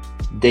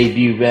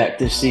debut back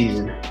this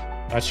season.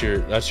 That's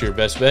your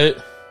best bet?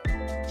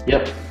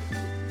 Yep.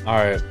 All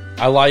right.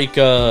 I like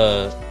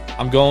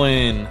I'm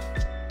going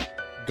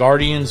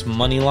Guardians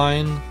money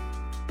line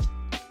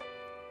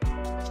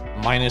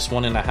minus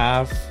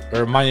 1.5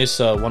 or minus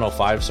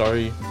 105,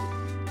 sorry.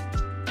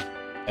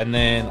 And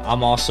then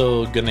I'm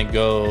also gonna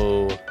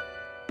go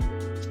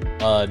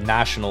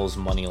Nationals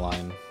money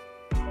line.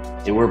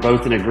 And we're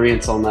both in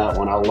agreement on that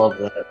one. I love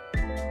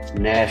that.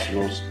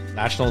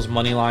 Nationals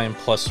money line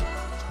plus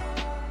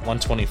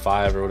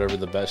 125 or whatever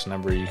the best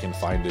number you can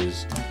find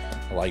is.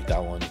 I like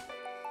that one.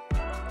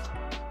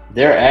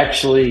 They're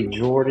actually,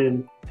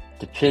 Jordan,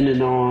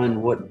 depending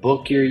on what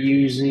book you're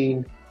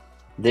using,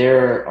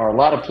 there are a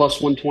lot of plus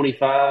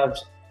 125s.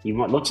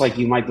 Looks like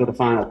you might go to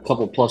find a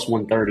couple plus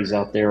 130s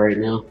out there right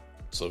now.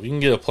 So if you can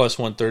get a plus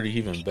 130,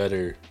 even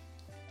better.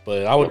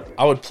 But I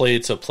would play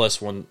it to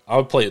plus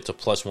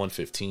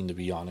 115, to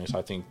be honest.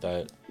 I think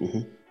that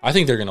I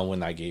think they're gonna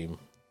win that game.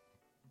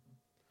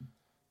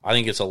 I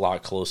think it's a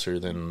lot closer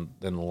than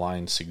the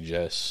line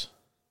suggests.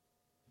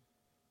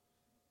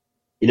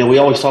 You know, we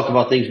always talk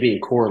about things being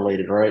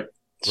correlated, right?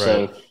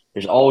 So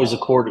there's always a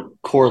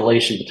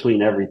correlation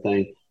between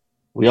everything.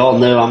 We all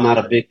know I'm not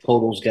a big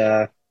totals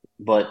guy,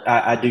 but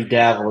I do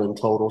dabble in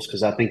totals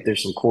because I think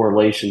there's some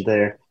correlation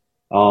there.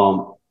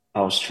 I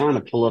was trying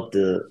to pull up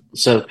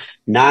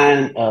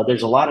nine.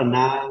 There's a lot of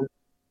 9.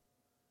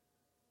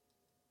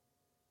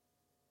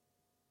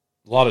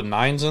 A lot of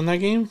 9s in that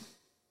game?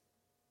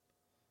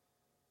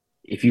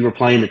 If you were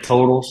playing the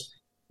totals,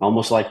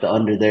 almost like the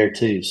under there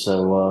too.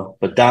 So,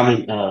 but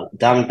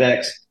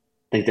Diamondbacks,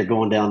 I think they're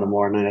going down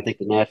tomorrow night. I think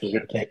the Nationals are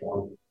going to take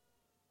one.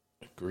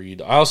 Agreed.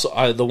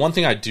 The one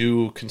thing I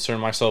do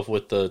concern myself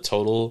with the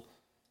total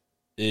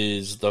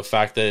is the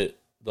fact that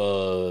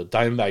the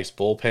Diamondbacks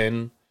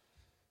bullpen,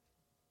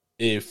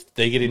 if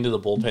they get into the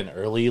bullpen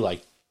early,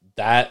 like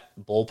that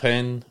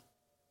bullpen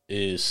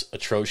is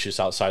atrocious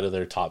outside of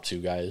their top 2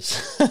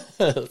 guys.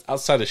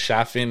 Outside of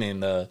Chaffin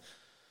and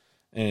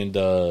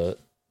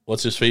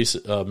what's his face?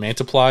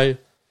 Mantiply.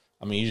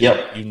 I mean,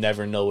 you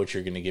never know what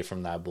you're going to get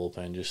from that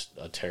bullpen. Just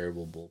a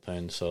terrible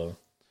bullpen. So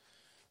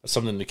that's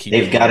something to keep.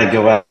 They've got to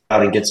go out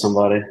and get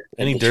somebody.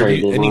 Any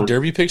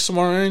derby picks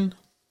tomorrow, Aaron?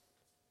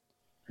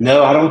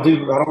 No, I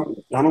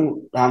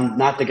don't. I'm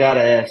not the guy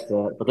to ask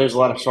that, but there's a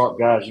lot of sharp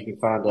guys you can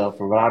find out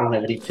from. But I don't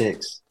have any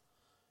picks.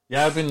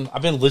 Yeah, I've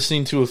been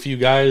listening to a few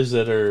guys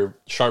that are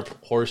sharp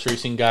horse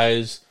racing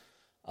guys,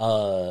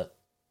 and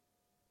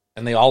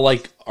they all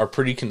are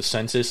pretty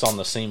consensus on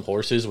the same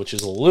horses, which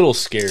is a little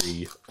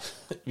scary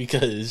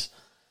because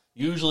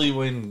Usually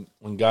when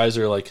guys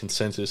are like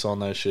consensus on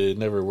that shit, it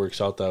never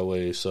works out that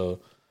way. So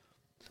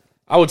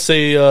I would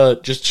say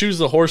just choose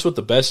the horse with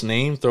the best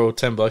name, throw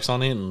 $10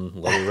 on it, and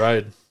let it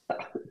ride.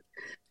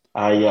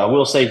 I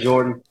will say,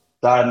 Jordan,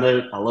 side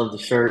note, I love the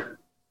shirt.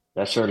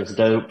 That shirt is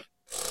dope.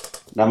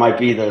 That might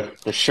be the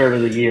shirt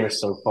of the year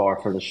so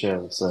far for the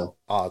show. So,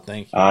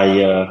 Thank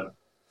you.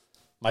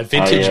 My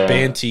vintage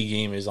Banty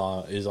game is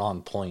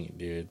on point,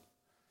 dude.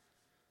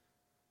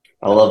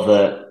 I love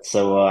that.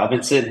 So I've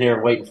been sitting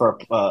here waiting for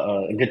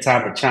a good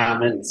time to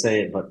chime in and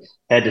say it, but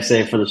had to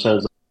say it for the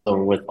show's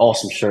over with.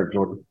 Awesome shirt,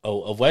 Jordan.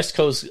 Oh, a West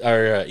Coast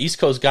or East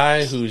Coast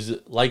guy who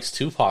likes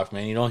Tupac,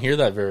 man. You don't hear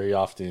that very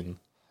often.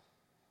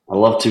 I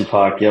love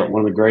Tupac. Yep,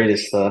 one of the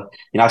greatest.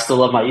 I still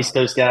love my East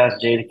Coast guys,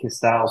 Jadakiss,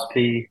 Styles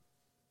P.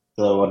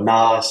 So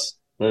Nas,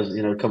 those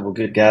a couple of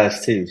good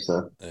guys too.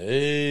 So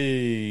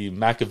hey,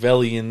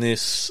 Machiavelli in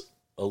this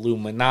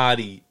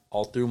Illuminati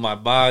all through my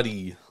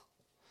body.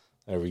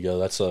 There we go.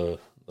 That's the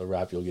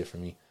rap you'll get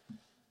from me.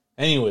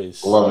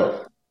 Anyways, love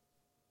it.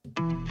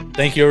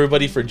 Thank you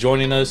everybody for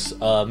joining us.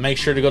 Make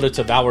sure to go to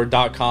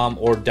Tavour.com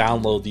or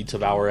download the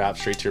Tavour app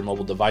straight to your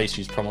mobile device.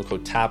 Use promo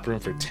code TAPROOM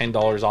for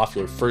 $10 off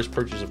your first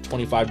purchase of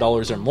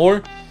 $25 or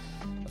more.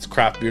 That's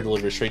craft beer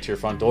delivered straight to your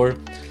front door.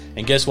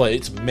 And guess what?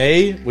 It's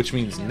May, which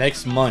means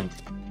next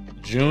month,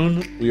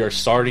 June, we are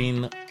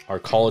starting our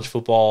college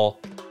football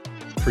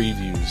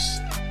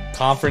previews.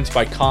 Conference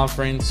by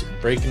conference,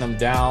 breaking them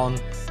down.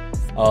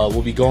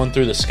 We'll be going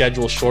through the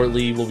schedule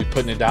shortly. We'll be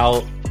putting it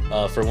out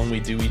for when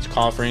we do each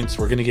conference.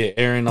 We're going to get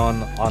Aaron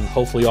on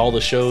hopefully all the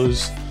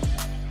shows,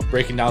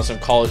 breaking down some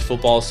college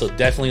football. So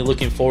definitely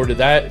looking forward to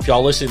that. If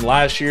y'all listened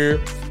last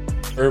year,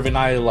 Irv and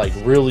I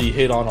really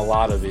hit on a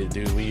lot of it,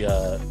 dude. We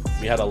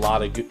had a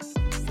lot of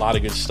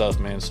good stuff,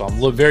 man. So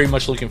I'm very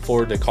much looking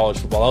forward to college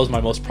football. That was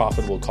my most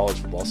profitable college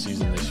football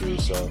season this year.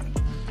 So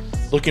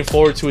looking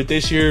forward to it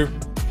this year.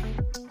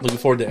 Looking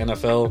forward to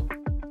NFL.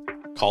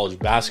 College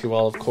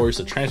basketball, of course.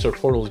 The transfer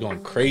portal is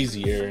going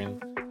crazy,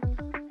 Aaron.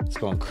 It's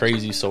going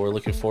crazy, so we're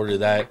looking forward to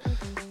that.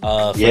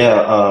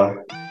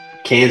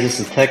 Kansas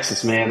and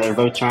Texas, man, they're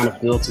both trying to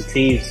build some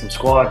teams, some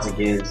squads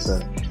again.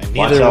 So and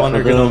neither one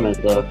are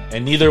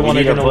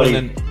going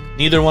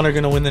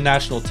to win the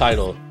national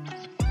title.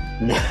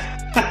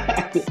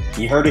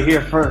 You heard it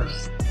here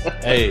first.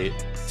 Hey,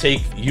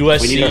 take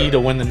USC to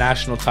win the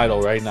national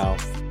title right now.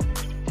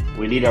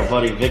 We need our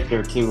buddy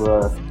Victor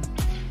to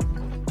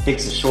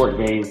fix a short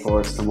game for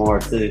us tomorrow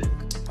too.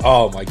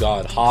 Oh my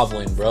God,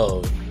 Hovland,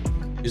 bro.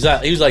 He was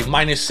like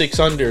 -6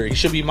 under. He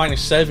should be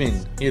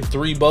 -7. He had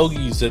 3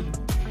 bogeys. He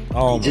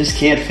just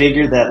can't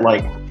figure that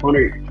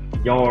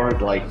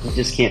 100-yard. He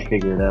just can't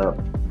figure it out.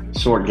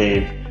 Short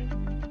game.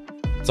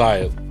 It's all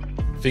right.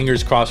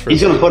 Fingers crossed for.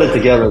 He's going to put it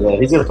together though.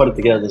 He's going to put it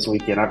together this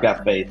weekend. I've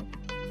got faith.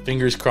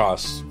 Fingers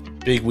crossed.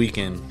 Big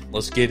weekend.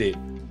 Let's get it.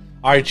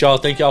 All right, y'all.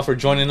 Thank y'all for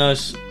joining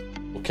us.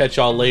 We'll catch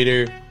y'all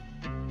later.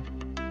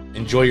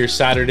 Enjoy your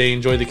Saturday.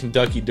 Enjoy the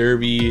Kentucky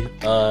Derby.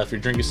 If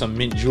you're drinking some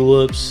mint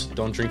juleps,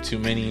 don't drink too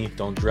many.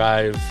 Don't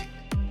drive.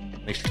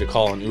 Make sure to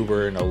call an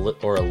Uber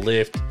or a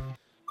Lyft.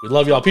 We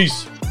love y'all.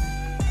 Peace.